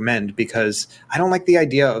completely recommend, because I don't like the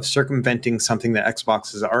idea of circumventing something that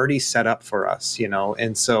Xbox has already set up for us,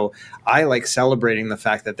 and so I like celebrating the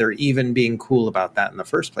fact that they're even being cool about that in the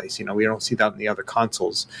first place. We don't see that in the other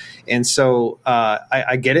consoles. And so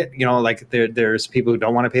I get it, like there's people who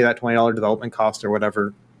don't want to pay that $20 development cost or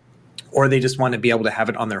whatever, or they just want to be able to have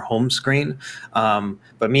it on their home screen.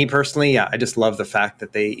 But me personally, I just love the fact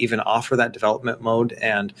that they even offer that development mode.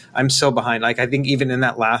 And I'm so behind. Like, I think even in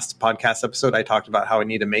that last podcast episode, I talked about how I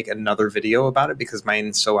need to make another video about it because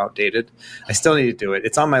mine's so outdated. I still need to do it.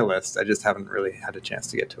 It's on my list. I just haven't really had a chance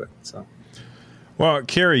to get to it. So. Well,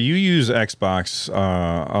 Carrie, you use Xbox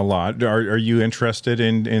a lot. Are you interested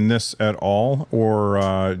in this at all?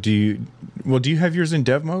 Or do you have yours in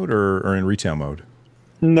dev mode or in retail mode?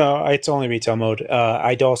 No, it's only retail mode.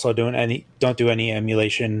 I also don't do any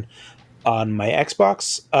emulation on my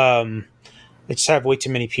Xbox. I just have way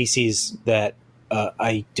too many PCs that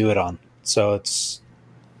I do it on, so it's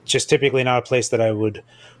just typically not a place that I would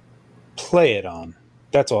play it on.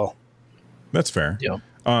 That's all. That's fair. Yeah.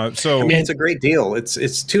 So it's a great deal. It's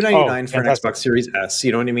 $299 for an Xbox Series S.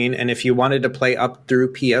 You know what I mean? And if you wanted to play up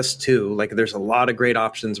through PS2, like there's a lot of great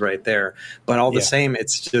options right there. But all the same,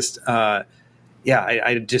 it's just.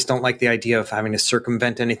 I just don't like the idea of having to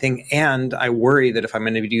circumvent anything. And I worry that if I'm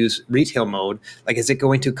going to use retail mode, like, is it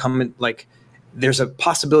going to come in, like, there's a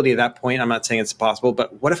possibility at that point. I'm not saying it's possible,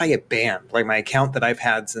 but what if I get banned? Like my account that I've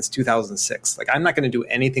had since 2006, like I'm not going to do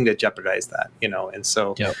anything to jeopardize that, And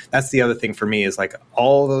so that's the other thing for me is like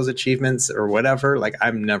all those achievements or whatever, like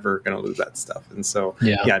I'm never going to lose that stuff. And so,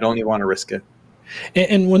 I don't even want to risk it.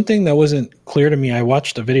 And one thing that wasn't clear to me, I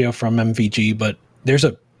watched a video from MVG, but there's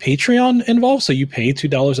a Patreon involved, so you pay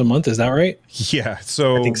 $2 a month. Is that right? Yeah.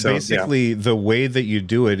 So basically, the way that you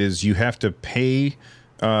do it is you have to pay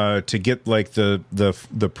to get like the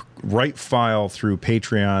right file through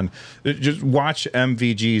Patreon. Just watch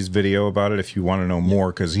MVG's video about it if you want to know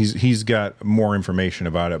more, because he's got more information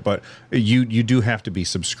about it. But you do have to be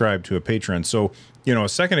subscribed to a Patreon. So a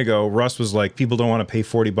second ago, Russ was like, people don't want to pay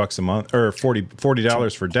 $40 a month or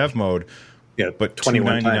 $40 for dev mode. Yeah, but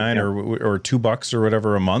 $2.99 or $2 or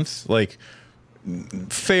whatever a month, like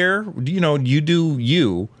fair. You do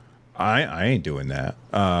you. I ain't doing that.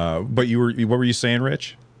 But what were you saying,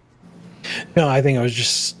 Rich? No, I think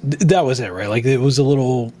that was it, right? Like it was a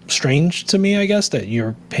little strange to me, I guess, that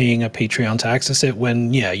you're paying a Patreon to access it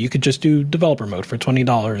when, you could just do developer mode for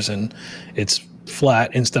 $20 and it's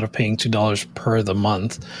flat instead of paying $2 per the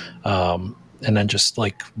month. And then just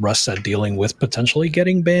like Russ said, dealing with potentially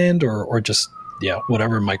getting banned or just,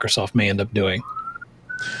 whatever Microsoft may end up doing.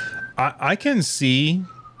 I can see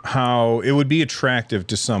how it would be attractive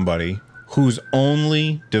to somebody whose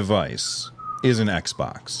only device is an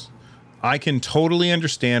Xbox. I can totally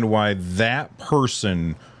understand why that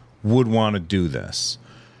person would want to do this.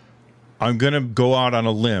 I'm going to go out on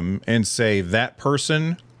a limb and say that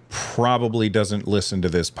person probably doesn't listen to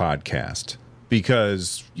this podcast.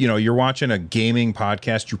 Because, you're watching a gaming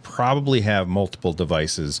podcast, you probably have multiple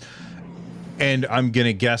devices. And I'm going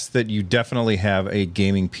to guess that you definitely have a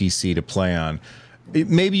gaming PC to play on.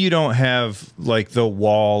 Maybe you don't have like the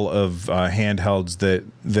wall of handhelds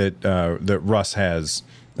that Russ has,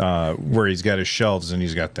 where he's got his shelves and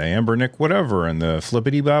he's got the Ambernick whatever and the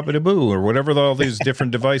flippity boppity boo or whatever all these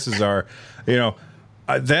different devices are.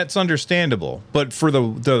 That's understandable. But for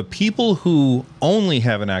the people who only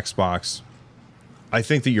have an Xbox, I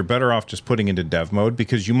think that you're better off just putting into dev mode,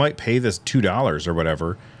 because you might pay this $2 or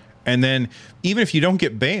whatever. And then even if you don't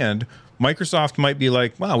get banned, Microsoft might be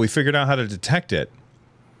like, wow, we figured out how to detect it.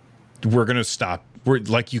 We're going to stop.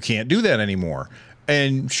 You can't do that anymore.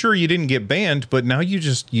 And sure, you didn't get banned, but now you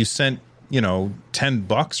sent,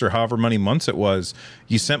 $10 or however many months it was.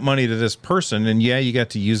 You sent money to this person and you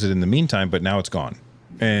got to use it in the meantime, but now it's gone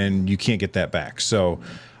and you can't get that back. So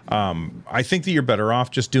I think that you're better off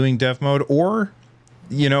just doing dev mode, or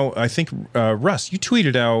I think, Russ, you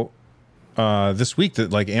tweeted out this week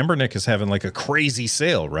that like Ambernick is having like a crazy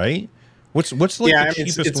sale, right? What's like the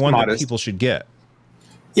cheapest one modest that people should get?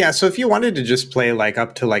 Yeah, so if you wanted to just play like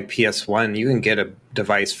up to like PS1, you can get a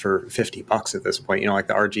device for $50 at this point. Like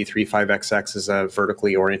the RG35XX is a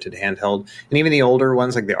vertically oriented handheld, and even the older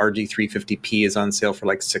ones like the RG350P is on sale for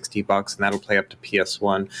like $60, and that'll play up to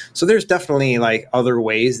PS1. So there's definitely like other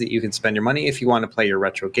ways that you can spend your money if you want to play your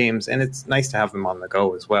retro games, and it's nice to have them on the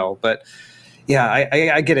go as well. But Yeah,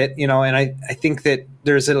 I get it, and I think that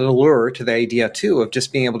there's an allure to the idea too of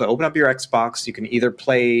just being able to open up your Xbox. You can either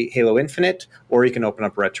play Halo Infinite or you can open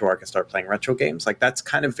up RetroArch and start playing retro games. Like, that's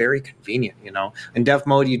kind of very convenient, In dev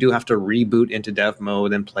mode, you do have to reboot into dev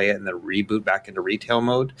mode and play it and then reboot back into retail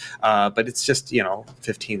mode. But it's just,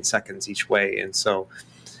 15 seconds each way. And so,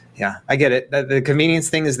 yeah, I get it. The convenience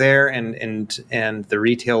thing is there, and the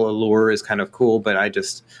retail allure is kind of cool. But I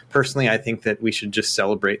think that we should just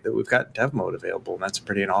celebrate that we've got dev mode available, and that's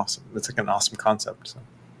That's like an awesome concept. So.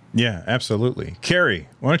 Yeah, absolutely. Carrie,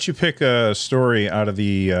 why don't you pick a story out of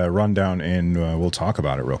the rundown, and we'll talk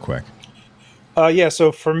about it real quick.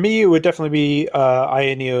 So for me, it would definitely be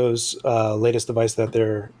Ioneo's latest device that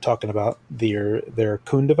they're talking about, their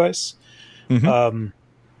Kun device. Mm-hmm.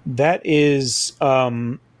 That is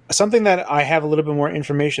something that I have a little bit more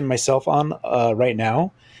information myself on right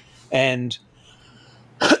now. And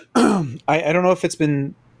I don't know if it's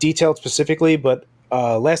been detailed specifically, but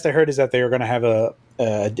last I heard is that they are going to have a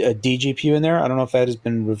DGPU in there. I don't know if that has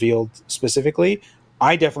been revealed specifically.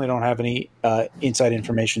 I definitely don't have any inside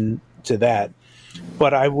information to that.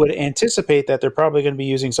 But I would anticipate that they're probably going to be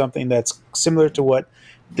using something that's similar to what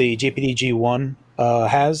the GPD G1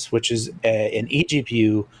 has, which is an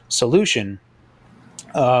eGPU solution.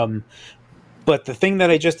 But the thing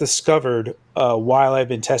that I just discovered while I've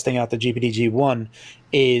been testing out the GPD G1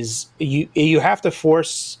 is you have to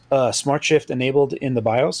force Smart Shift enabled in the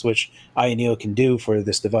BIOS, which Ioneo can do for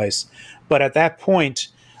this device. But at that point,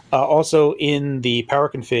 also in the power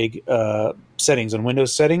config settings and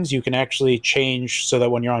Windows settings, you can actually change so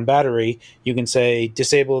that when you're on battery, you can say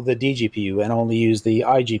disable the DGPU and only use the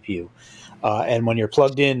iGPU. And when you're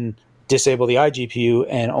plugged in, disable the iGPU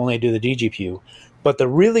and only do the DGPU. But the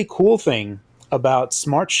really cool thing about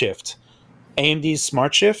Smart Shift, AMD's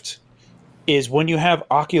Smart Shift, is when you have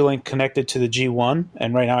Oculink connected to the G1,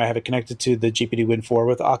 and right now I have it connected to the GPD Win 4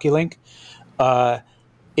 with Oculink,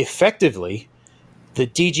 effectively, the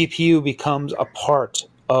DGPU becomes a part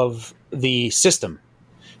of the system.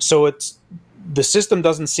 So the system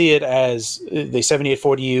doesn't see it as the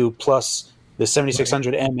 7840U plus the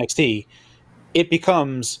 7600M XT. It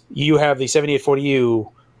becomes, you have the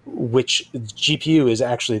 7840U, which GPU is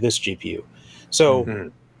actually this GPU.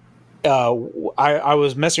 So I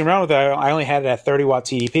was messing around with it. I only had it at 30 watt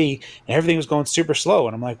TDP, and everything was going super slow.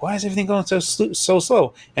 And I'm like, why is everything going so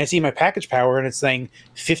slow? And I see my package power, and it's saying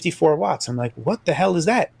 54 watts. I'm like, what the hell is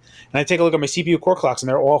that? And I take a look at my CPU core clocks, and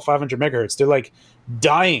they're all 500 megahertz. They're like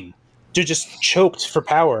dying. They're just choked for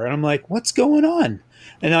power. And I'm like, what's going on?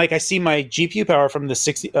 And like I see my GPU power from the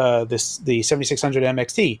 7600M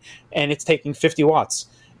XT, and it's taking 50 watts,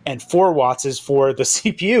 and 4 watts is for the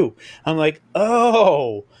CPU. I'm like,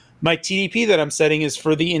 oh, my TDP that I'm setting is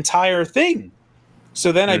for the entire thing.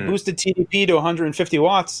 So then I boosted TDP to 150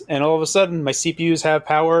 watts, and all of a sudden my CPUs have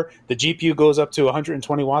power. The GPU goes up to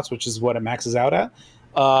 120 watts, which is what it maxes out at.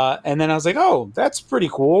 And then I was like, oh, that's pretty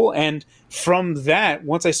cool. And from that,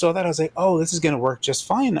 once I saw that, I was like, oh, this is going to work just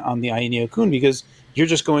fine on the Ioneo Kun, because you're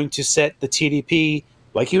just going to set the TDP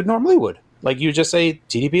like you normally would. Like you just say,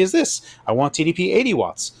 TDP is this. I want TDP 80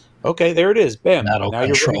 watts. Okay, there it is. Bam. That'll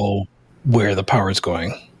control where the power is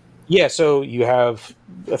going. Yeah, so you have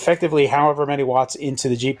effectively however many watts into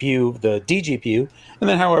the GPU, the DGPU, and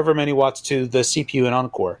then however many watts to the CPU and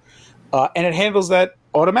Encore. And it handles that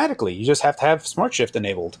automatically. You just have to have Smart Shift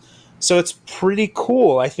enabled. So it's pretty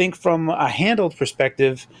cool. I think from a Handheld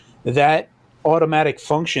perspective, that automatic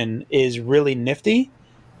function is really nifty.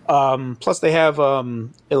 Plus they have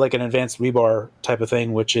like an advanced rebar type of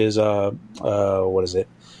thing, which is, what is it?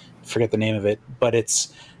 I forget the name of it, but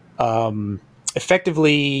it's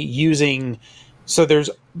effectively using, so there's,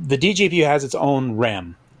 the DGPU has its own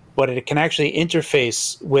RAM, but it can actually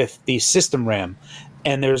interface with the system RAM.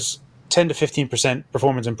 And there's 10 to 15%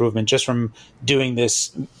 performance improvement just from doing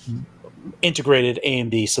this integrated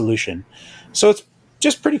AMD solution. So it's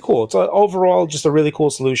just pretty cool. It's overall just a really cool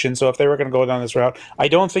solution. So if they were going to go down this route, I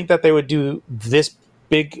don't think that they would do this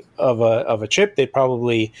big of a chip. They'd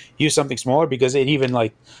probably use something smaller, because it even,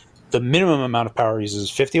 like, the minimum amount of power uses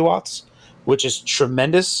 50 watts, which is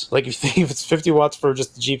tremendous. Like, if you think if it's 50 watts for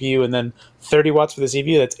just the GPU and then 30 watts for the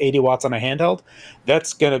CPU, that's 80 watts on a handheld.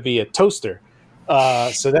 That's going to be a toaster.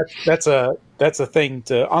 So that's a thing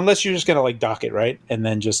to, unless you're just going to like dock it, right? And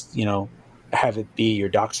then just, have it be your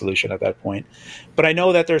dock solution at that point. But I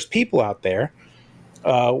know that there's people out there.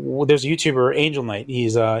 There's a YouTuber, Angel Knight.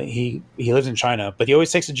 He's he lives in China, but he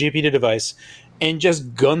always takes a GPU device and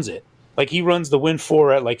just guns it. Like, he runs the Win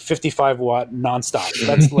 4 at like 55 watt nonstop.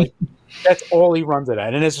 That's like, that's all he runs it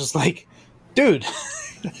at. And it's just like, dude,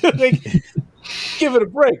 like, give it a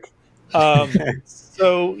break.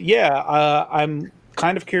 So yeah, I'm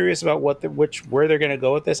kind of curious about where they're going to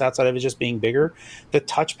go with this outside of it just being bigger. The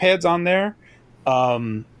touchpads on there,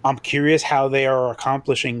 I'm curious how they are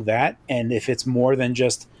accomplishing that, and if it's more than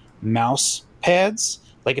just mouse pads.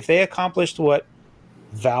 Like if they accomplished what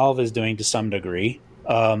Valve is doing to some degree,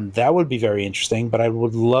 that would be very interesting. But I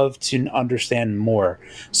would love to understand more.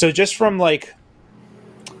 So just from like,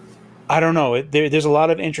 I don't know, there's a lot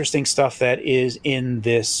of interesting stuff that is in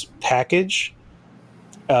this package.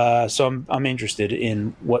 So I'm interested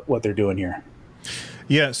in what they're doing here.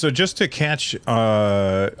 Yeah, so just to catch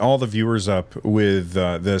all the viewers up with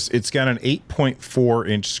this, it's got an 8.4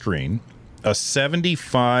 inch screen, a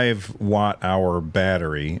 75 watt hour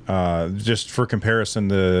battery. Just for comparison,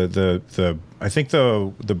 the I think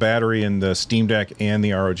the battery in the Steam Deck and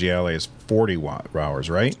the ROG Ally is 40 watt hours,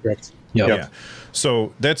 right? Correct. Yep. Yeah.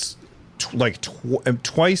 So that's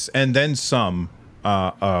twice and then some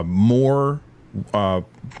more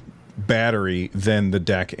battery than the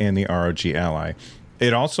Deck and the ROG Ally.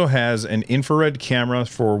 It also has an infrared camera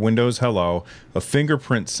for Windows Hello, a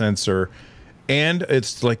fingerprint sensor, and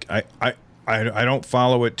it's like I don't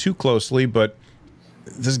follow it too closely, but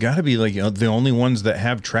there's got to be like the only ones that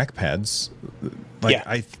have trackpads. Like Yeah.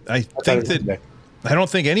 I think that I don't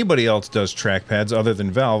think anybody else does trackpads other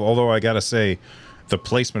than Valve. Although I gotta say, the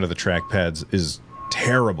placement of the trackpads is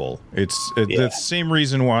terrible. It's the same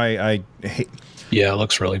reason why I hate. Yeah, it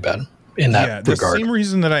looks really bad in that the regard. same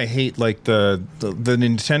reason that I hate like the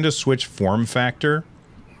Nintendo Switch form factor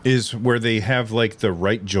is where they have like the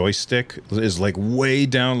right joystick is like way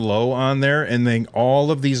down low on there, and then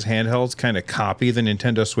all of these handhelds kind of copy the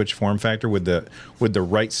Nintendo Switch form factor with the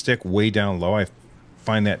right stick way down low. I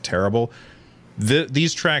find that terrible.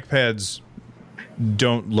 These trackpads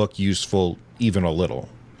don't look useful even a little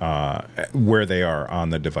where they are on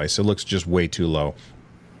the device. It looks just way too low.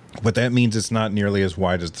 But that means it's not nearly as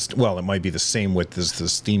wide as well, it might be the same width as the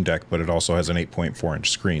Steam Deck, but it also has an 8.4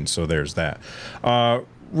 inch screen. So there's that.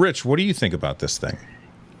 Rich, what do you think about this thing?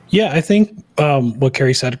 Yeah, I think what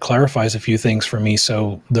Carrie said clarifies a few things for me.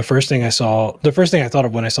 So the first thing I thought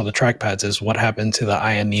of when I saw the trackpads is what happened to the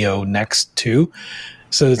Aya Neo Next 2.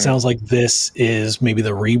 So it sounds like this is maybe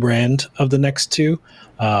the rebrand of the Next 2.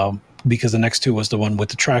 Because the Next 2 was the one with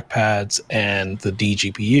the trackpads and the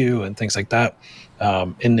DGPU and things like that.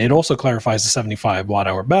 And it also clarifies the 75 watt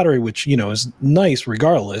hour battery, which, is nice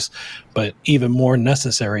regardless, but even more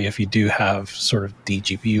necessary if you do have sort of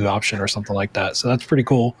DGPU option or something like that. So that's pretty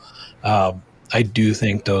cool. I do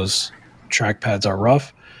think those trackpads are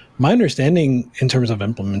rough. My understanding in terms of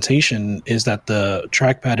implementation is that the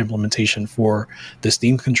trackpad implementation for the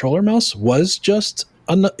Steam controller mouse was just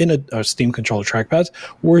in a Steam controller trackpads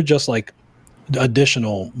were just like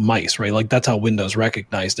additional mice, right? Like that's how Windows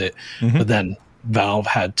recognized it. Mm-hmm. But then Valve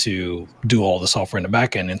had to do all the software in the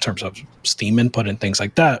back end in terms of Steam input and things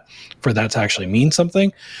like that for that to actually mean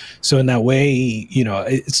something. So in that way,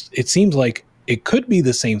 it seems like it could be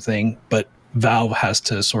the same thing, but Valve has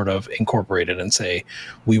to sort of incorporate it and say,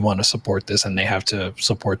 we want to support this, and they have to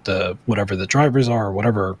support whatever the drivers are, or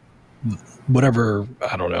whatever,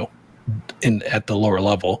 I don't know, at the lower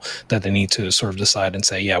level that they need to sort of decide and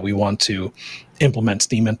say, yeah, we want to implement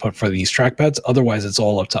Steam input for these trackpads. Otherwise, it's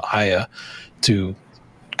all up to Aya to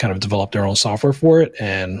kind of develop their own software for it.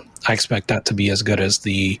 And I expect that to be as good as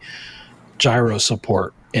the gyro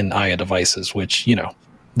support in Aya devices, which,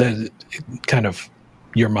 that kind of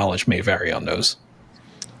your mileage may vary on those.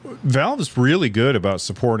 Valve is really good about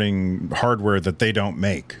supporting hardware that they don't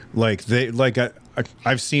make.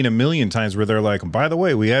 I've seen a million times where they're like, by the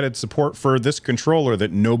way, we added support for this controller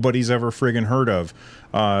that nobody's ever friggin' heard of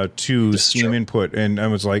to Steam input. And I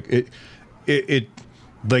was like, it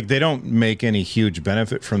like they don't make any huge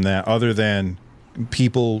benefit from that other than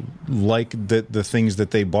people like the things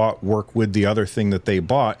that they bought work with the other thing that they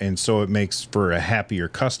bought. And so it makes for a happier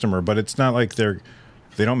customer, but it's not like they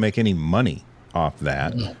don't make any money off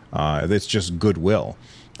that. It's just goodwill.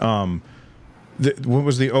 They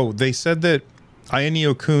said that Aya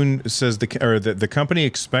Neo Kun says the company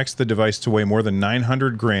expects the device to weigh more than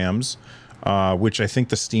 900 grams, which I think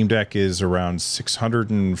the Steam Deck is around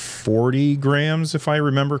 640 grams, if I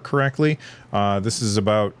remember correctly. This is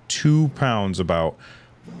about 2 pounds about.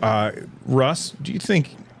 Russ, do you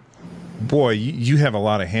think, boy, you have a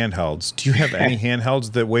lot of handhelds. Do you have any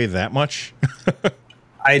handhelds that weigh that much?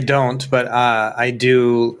 I don't, but I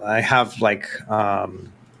do. I have like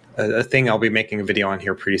a thing I'll be making a video on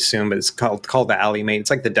here pretty soon, but it's called the Ally Mate. It's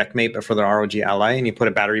like the deck mate, but for the ROG Ally, and you put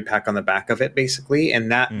a battery pack on the back of it, basically,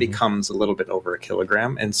 and that becomes a little bit over a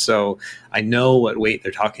kilogram. And so I know what weight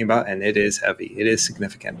they're talking about, and it is heavy. It is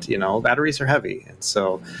significant. Batteries are heavy. And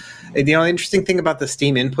so, the interesting thing about the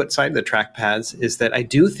Steam input side, the trackpads, is that I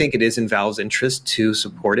do think it is in Valve's interest to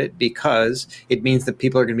support it, because it means that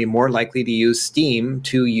people are going to be more likely to use Steam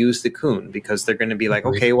to use the Kun, because they're going to be like,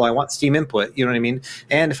 okay, well, I want Steam input. You know what I mean?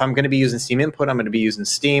 And if I'm going to be using Steam input, I'm going to be using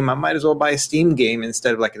Steam. I might as well buy a Steam game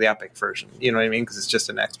instead of like the Epic version. You know what I mean? Because it's just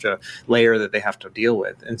an extra layer that they have to deal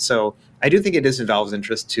with. And so I do think it is in Valve's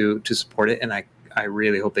interest to support it. And I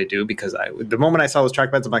really hope they do, because the moment I saw those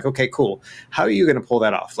trackpads, I'm like, okay, cool. How are you going to pull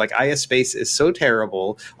that off? Like, IS Space is so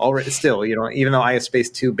terrible already. Still, even though IS Space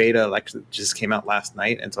 2 beta just came out last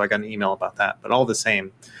night, and so I got an email about that. But all the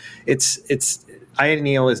same, it's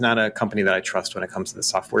INEO is not a company that I trust when it comes to the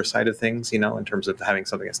software side of things. In terms of having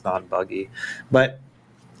something that's non-buggy, but.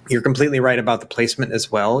 You're completely right about the placement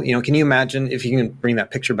as well. Can you imagine, if you can bring that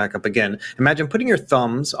picture back up again, imagine putting your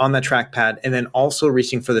thumbs on the trackpad and then also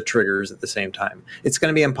reaching for the triggers at the same time. It's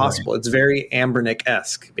going to be impossible. Right. It's very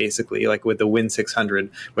Ambernick-esque, basically, like with the Win 600,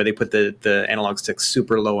 where they put the analog stick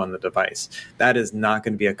super low on the device. That is not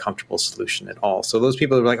going to be a comfortable solution at all. So those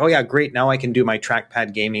people are like, oh yeah, great, now I can do my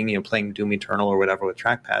trackpad gaming, playing Doom Eternal or whatever with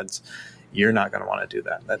trackpads. You're not going to want to do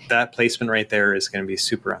that. That placement right there is going to be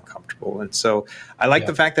super uncomfortable. And so I like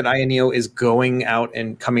the fact that INEO is going out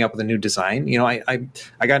and coming up with a new design. I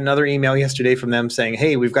got another email yesterday from them saying,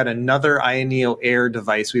 hey, we've got another INEO Air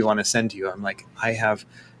device we want to send to you. I'm like, I have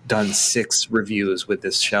done 6 reviews with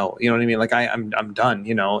this shell. You know what I mean? Like I'm done,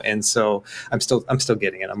 and so I'm still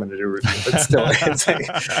getting it. I'm going to do a review, but still,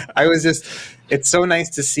 it's so nice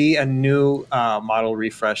to see a new model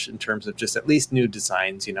refresh in terms of just at least new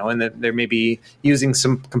designs, and that they're maybe using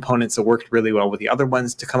some components that worked really well with the other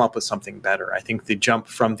ones to come up with something better. I think the jump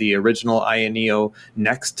from the original INEO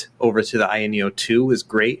Next over to the INEO 2 is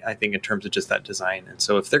great, I think, in terms of just that design. And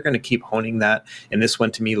so if they're going to keep honing that, and this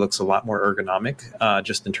one to me looks a lot more ergonomic,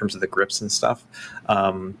 just in terms of the grips and stuff.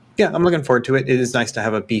 I'm looking forward to it. It is nice to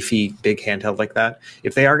have a beefy, big handheld like that.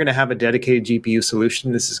 If they are going to have a dedicated GPU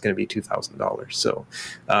solution, this is going to be $2,000. So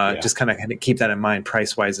just kind of keep that in mind.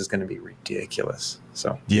 Price-wise is going to be ridiculous.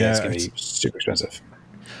 So it's going to be super expensive.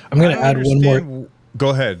 I'm going to add one more.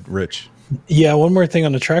 Go ahead, Rich. Yeah, one more thing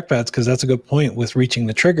on the trackpads, because that's a good point with reaching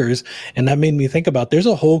the triggers. And that made me think about, there's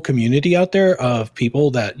a whole community out there of people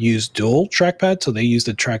that use dual trackpads. So they use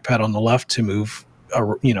the trackpad on the left to move,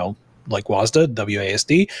 like WASD,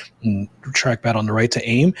 WASD, and trackpad on the right to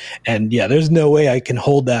aim. And there's no way I can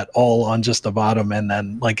hold that all on just the bottom, and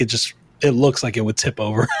then it looks like it would tip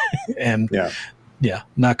over. And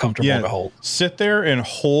not comfortable to hold. Sit there and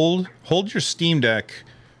hold your Steam Deck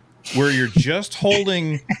where you're just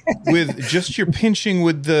holding you're pinching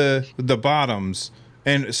with the bottoms.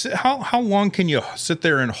 And how long can you sit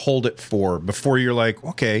there and hold it for before you're like,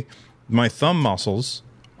 okay, my thumb muscles,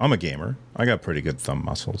 I'm a gamer, I got pretty good thumb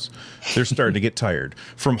muscles, they're starting to get tired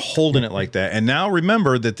from holding it like that. And now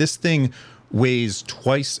remember that this thing weighs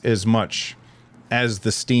twice as much as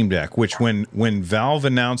the Steam Deck, which when Valve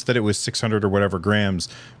announced that it was 600 or whatever grams,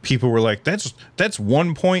 people were like, that's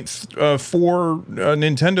 1.4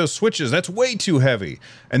 Nintendo Switches. That's way too heavy.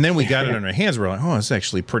 And then we got it in our hands. We're like, oh, it's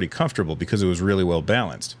actually pretty comfortable because it was really well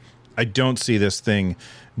balanced. I don't see this thing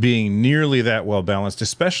being nearly that well balanced,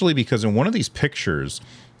 especially because in one of these pictures,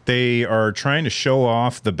 they are trying to show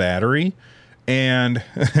off the battery. And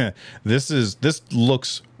this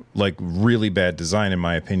looks like really bad design, in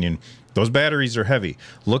my opinion. Those batteries are heavy.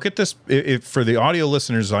 Look at this. If for the audio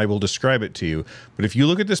listeners, I will describe it to you. But if you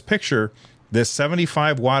look at this picture, this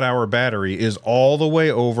 75 watt hour battery is all the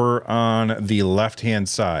way over on the left-hand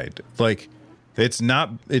side. Like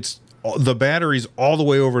the battery's all the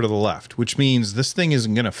way over to the left, which means this thing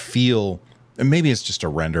isn't going to feel, and maybe it's just a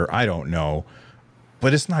render, I don't know,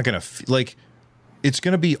 but it's not going to it's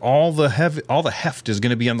going to be all the heft is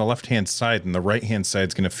going to be on the left-hand side, and the right-hand side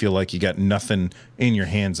is going to feel like you got nothing in your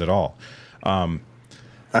hands at all. I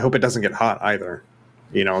hope it doesn't get hot either.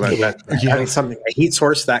 Having something, a heat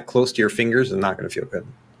source that close to your fingers is not going to feel good.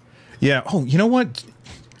 Yeah. Oh, you know what?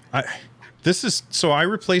 I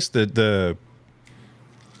replaced the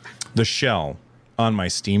shell on my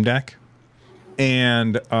Steam Deck,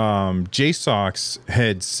 and JSOX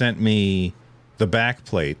had sent me the back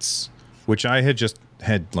plates, which I had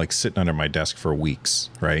sitting under my desk for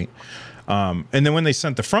weeks, right? And then when they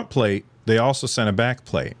sent the front plate, they also sent a back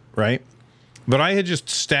plate, right? But I had just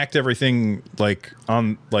stacked everything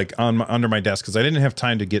under my desk because I didn't have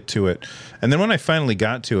time to get to it. And then when I finally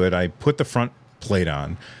got to it, I put the front plate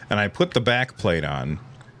on and I put the back plate on,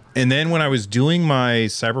 And then when I was doing my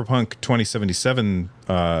Cyberpunk 2077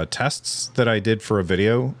 tests that I did for a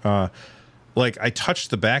video, like I touched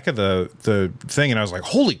the back of the thing and I was like,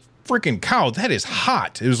 holy freaking cow, that is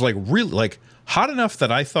hot. It was like really like hot enough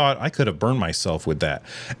that I thought I could have burned myself with that.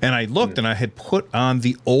 And I looked and I had put on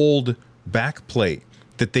the old back plate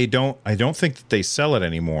that I don't think that they sell it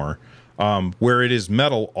anymore, where it is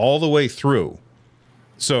metal all the way through.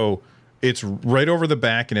 So it's right over the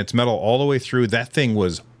back and it's metal all the way through. That thing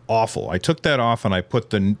was awful. I took that off and I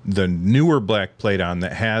put the newer black plate on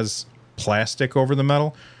that has plastic over the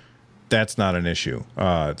metal. That's not an issue.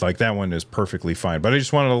 Like that one is perfectly fine. But I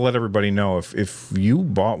just wanted to let everybody know if you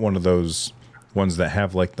bought one of those ones that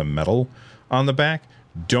have like the metal on the back,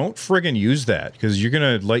 don't friggin' use that because you're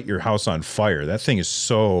going to light your house on fire. That thing is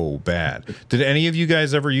so bad. Did any of you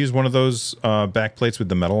guys ever use one of those back plates with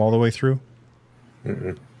the metal all the way through?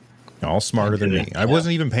 Mm-mm. All smarter than me. I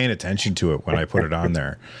wasn't even paying attention to it when I put it on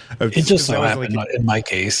there. It just so happened in my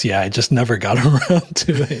case. Yeah, I just never got around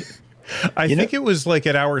to it. I think it was like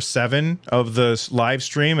at hour 7 of the live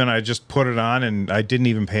stream, and I just put it on, and I didn't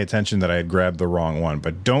even pay attention that I had grabbed the wrong one.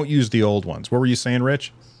 But don't use the old ones. What were you saying,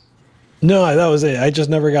 Rich? No, that was it. I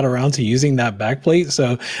just never got around to using that backplate.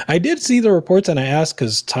 So I did see the reports and I asked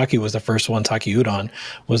because Taki was the first one, Taki Udon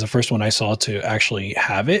was the first one I saw to actually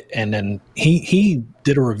have it. And then he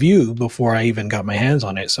did a review before I even got my hands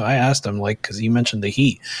on it. So I asked him, like, because he mentioned the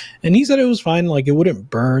heat. And he said it was fine. Like, it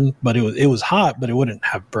wouldn't burn, but it was hot, but it wouldn't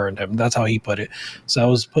have burned him. That's how he put it. So I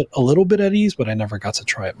was put a little bit at ease, but I never got to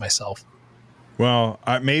try it myself. Well,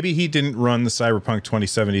 maybe he didn't run the Cyberpunk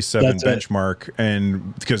 2077 benchmark,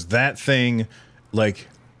 and because that thing, like,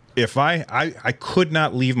 if I could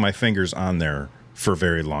not leave my fingers on there for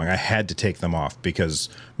very long. I had to take them off because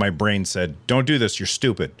my brain said, "Don't do this. You're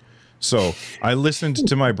stupid." So I listened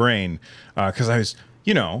to my brain because I was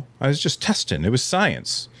just testing. It was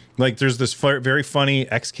science. Like, there's this very funny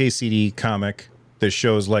XKCD comic that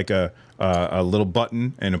shows like a little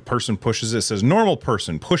button and a person pushes it. It says normal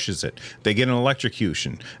person pushes it. They get an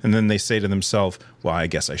electrocution. And then they say to themselves, well, I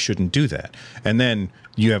guess I shouldn't do that. And then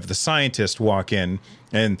you have the scientist walk in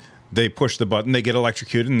and they push the button. They get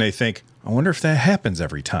electrocuted and they think, I wonder if that happens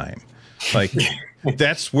every time. Like,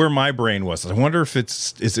 that's where my brain was. I wonder if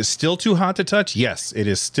is it still too hot to touch? Yes, it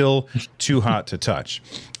is still too hot to touch.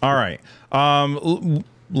 All right.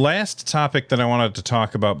 Last topic that I wanted to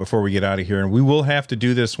talk about before we get out of here, and we will have to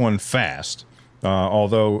do this one fast,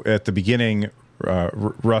 although at the beginning,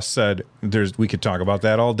 Russ said we could talk about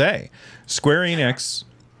that all day. Square Enix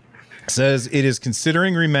says it is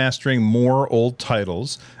considering remastering more old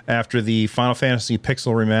titles after the Final Fantasy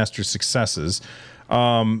Pixel Remaster successes.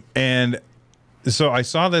 And so I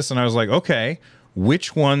saw this and I was like, okay,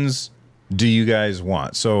 which ones do you guys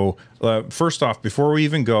want? So first off, before we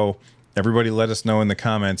even go, everybody let us know in the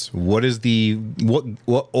comments, what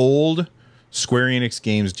old Square Enix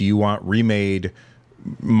games do you want remade,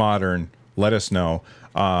 modern? Let us know.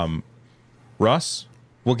 Russ,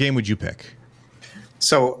 what game would you pick?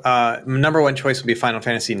 So number one choice would be Final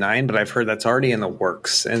Fantasy IX, but I've heard that's already in the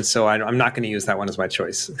works. And so I'm not going to use that one as my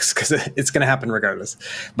choice because it's going to happen regardless.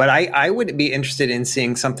 But I would be interested in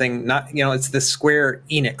seeing something not, it's the Square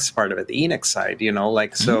Enix part of it, the Enix side,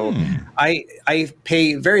 so I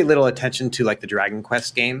pay very little attention to like the Dragon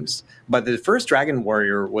Quest games. But the first Dragon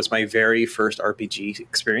Warrior was my very first RPG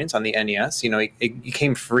experience on the NES. It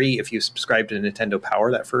came free if you subscribed to Nintendo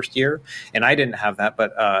Power that first year. And I didn't have that,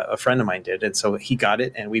 but a friend of mine did. And so he got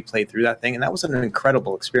it and we played through that thing. And that was an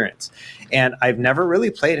incredible experience. And I've never really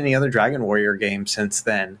played any other Dragon Warrior game since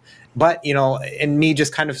then. But, and me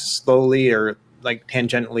just kind of slowly or like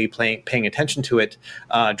tangentially paying attention to it.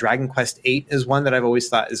 Dragon Quest VIII is one that I've always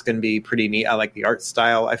thought is going to be pretty neat. I like the art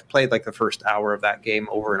style. I've played like the first hour of that game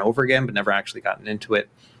over and over again, but never actually gotten into it.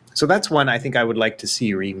 So that's one I think I would like to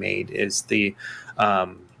see remade is the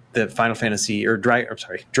Final Fantasy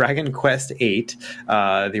Dragon Quest VIII,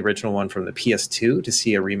 the original one from the PS2. To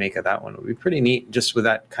see a remake of that one would be pretty neat, just with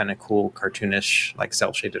that kind of cool cartoonish, like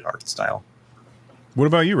cel shaded art style. What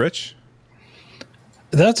about you, Rich?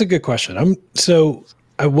 That's a good question.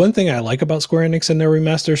 One thing I like about Square Enix and their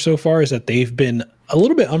remaster so far is that they've been a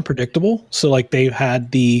little bit unpredictable. So like they've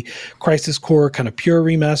had the Crisis Core kind of pure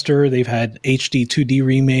remaster. They've had HD 2D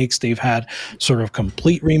remakes. They've had sort of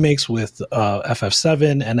complete remakes with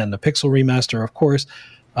FF7 and then the Pixel remaster, of course.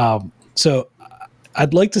 So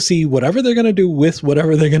I'd like to see whatever they're going to do with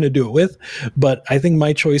whatever they're going to do it with. But I think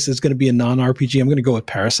my choice is going to be a non-RPG. I'm going to go with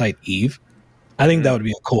Parasite Eve. I think that would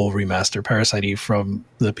be a cool remaster, Parasite Eve from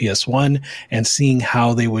the PS1, and seeing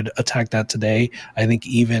how they would attack that today. I think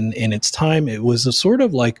even in its time, it was a sort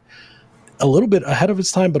of like a little bit ahead of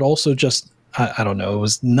its time, but also just I don't know, it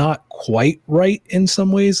was not quite right in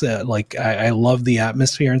some ways. Like I love the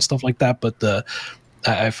atmosphere and stuff like that, but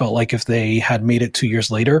I felt like if they had made it 2 years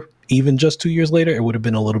later, even just 2 years later, it would have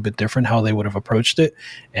been a little bit different how they would have approached it.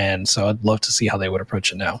 And so I'd love to see how they would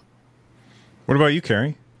approach it now. What about you,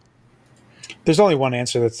 Carrie? There's only one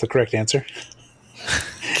answer that's the correct ansser.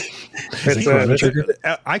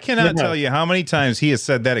 I cannot tell you how many times he has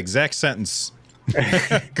said that exact sentence.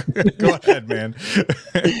 Go ahead, man.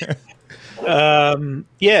 2D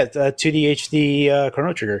HD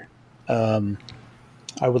Chrono Trigger.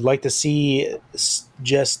 I would like to see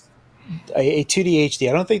just a 2D HD.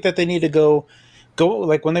 I don't think that they need to go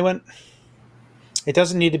like when they went. It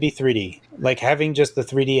doesn't need to be 3D. Like having just the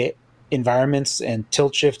 3D environments and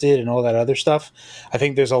tilt shifted and all that other stuff. I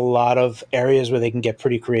think there's a lot of areas where they can get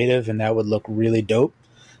pretty creative, and that would look really dope.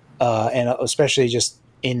 And especially just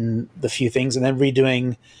in the few things, and then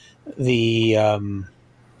redoing the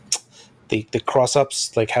cross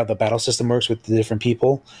ups, like how the battle system works with the different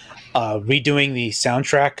people. Redoing the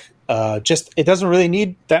soundtrack. Just it doesn't really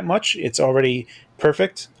need that much. It's already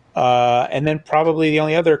perfect. And then probably the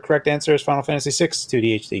only other correct answer is Final Fantasy VI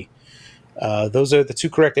 2D HD. Those are the two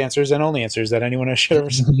correct answers and only answers that anyone should ever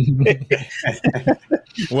see.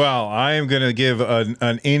 Well, I am going to give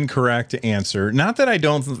an incorrect answer. Not that I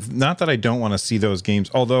don't want to see those games.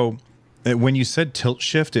 Although, when you said tilt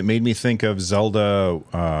shift, it made me think of Zelda.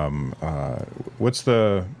 What's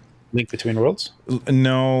the Link Between Worlds?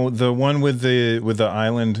 No, the one with the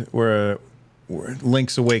island where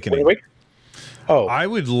Link's Awakening. Oh, I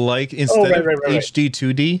would like instead of HD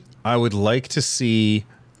 2D, I would like to see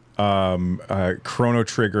Chrono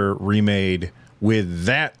Trigger remade with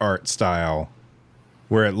that art style,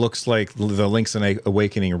 where it looks like the Link's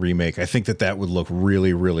Awakening remake. I think that would look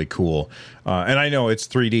really, really cool. And I know it's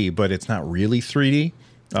 3D, but it's not really 3D.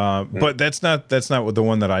 But that's not the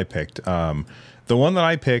one that I picked. The one that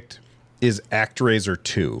I picked is ActRaiser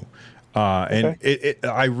 2. And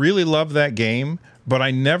I really love that game, but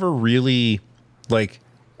I never really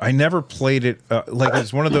I never played it.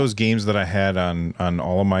 It's one of those games that I had on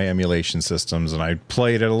all of my emulation systems, and I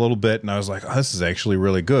played it a little bit, and I was like, oh, this is actually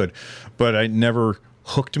really good, but it never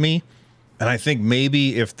hooked me. And I think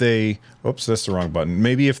maybe if they, oops, that's the wrong button.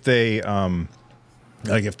 Maybe if they,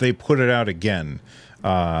 if they put it out again,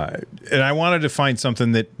 and I wanted to find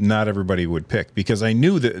something that not everybody would pick, because I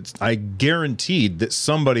knew that I guaranteed that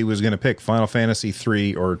somebody was going to pick Final Fantasy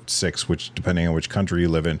 3 or 6, which depending on which country you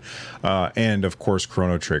live in, and of course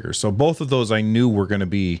Chrono Trigger. So both of those I knew were going to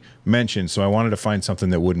be mentioned. So I wanted to find something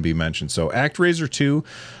that wouldn't be mentioned. So ActRaiser 2,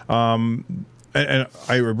 and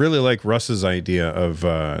I really like Russ's idea of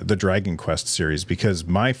the Dragon Quest series, because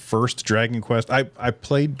my first Dragon Quest, I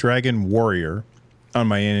played Dragon Warrior on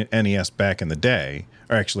my NES back in the day,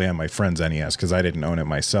 or actually on my friend's NES, because I didn't own it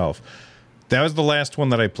myself. That was the last one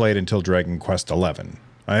that I played until Dragon Quest 11.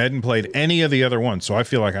 I hadn't played any of the other ones, so I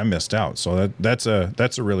feel like I missed out. So that's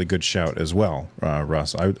a really good shout as well,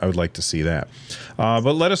 Russ. I would like to see that.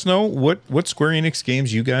 But let us know what Square Enix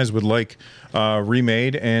games you guys would like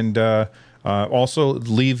remade, and also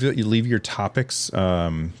leave your topics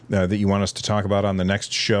that you want us to talk about on the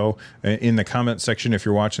next show in the comment section if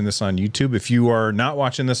you're watching this on YouTube. If you are not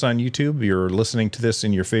watching this on YouTube, you're listening to this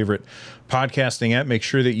in your favorite podcasting app, make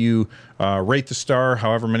sure that you rate the star,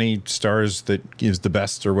 however many stars that is the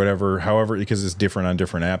best or whatever, however, because it's different on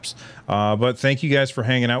different apps. But thank you guys for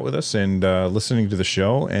hanging out with us and listening to the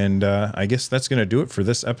show. And I guess that's going to do it for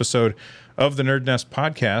this episode of the Nerd Nest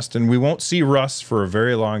podcast. And we won't see Russ for a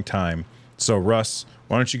very long time. So, Russ,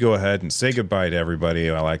 why don't you go ahead and say goodbye to everybody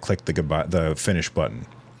while I click the finish button.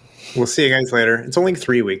 We'll see you guys later. It's only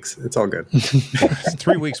 3 weeks. It's all good.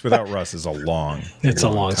 3 weeks without Russ is a long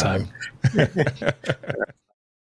time.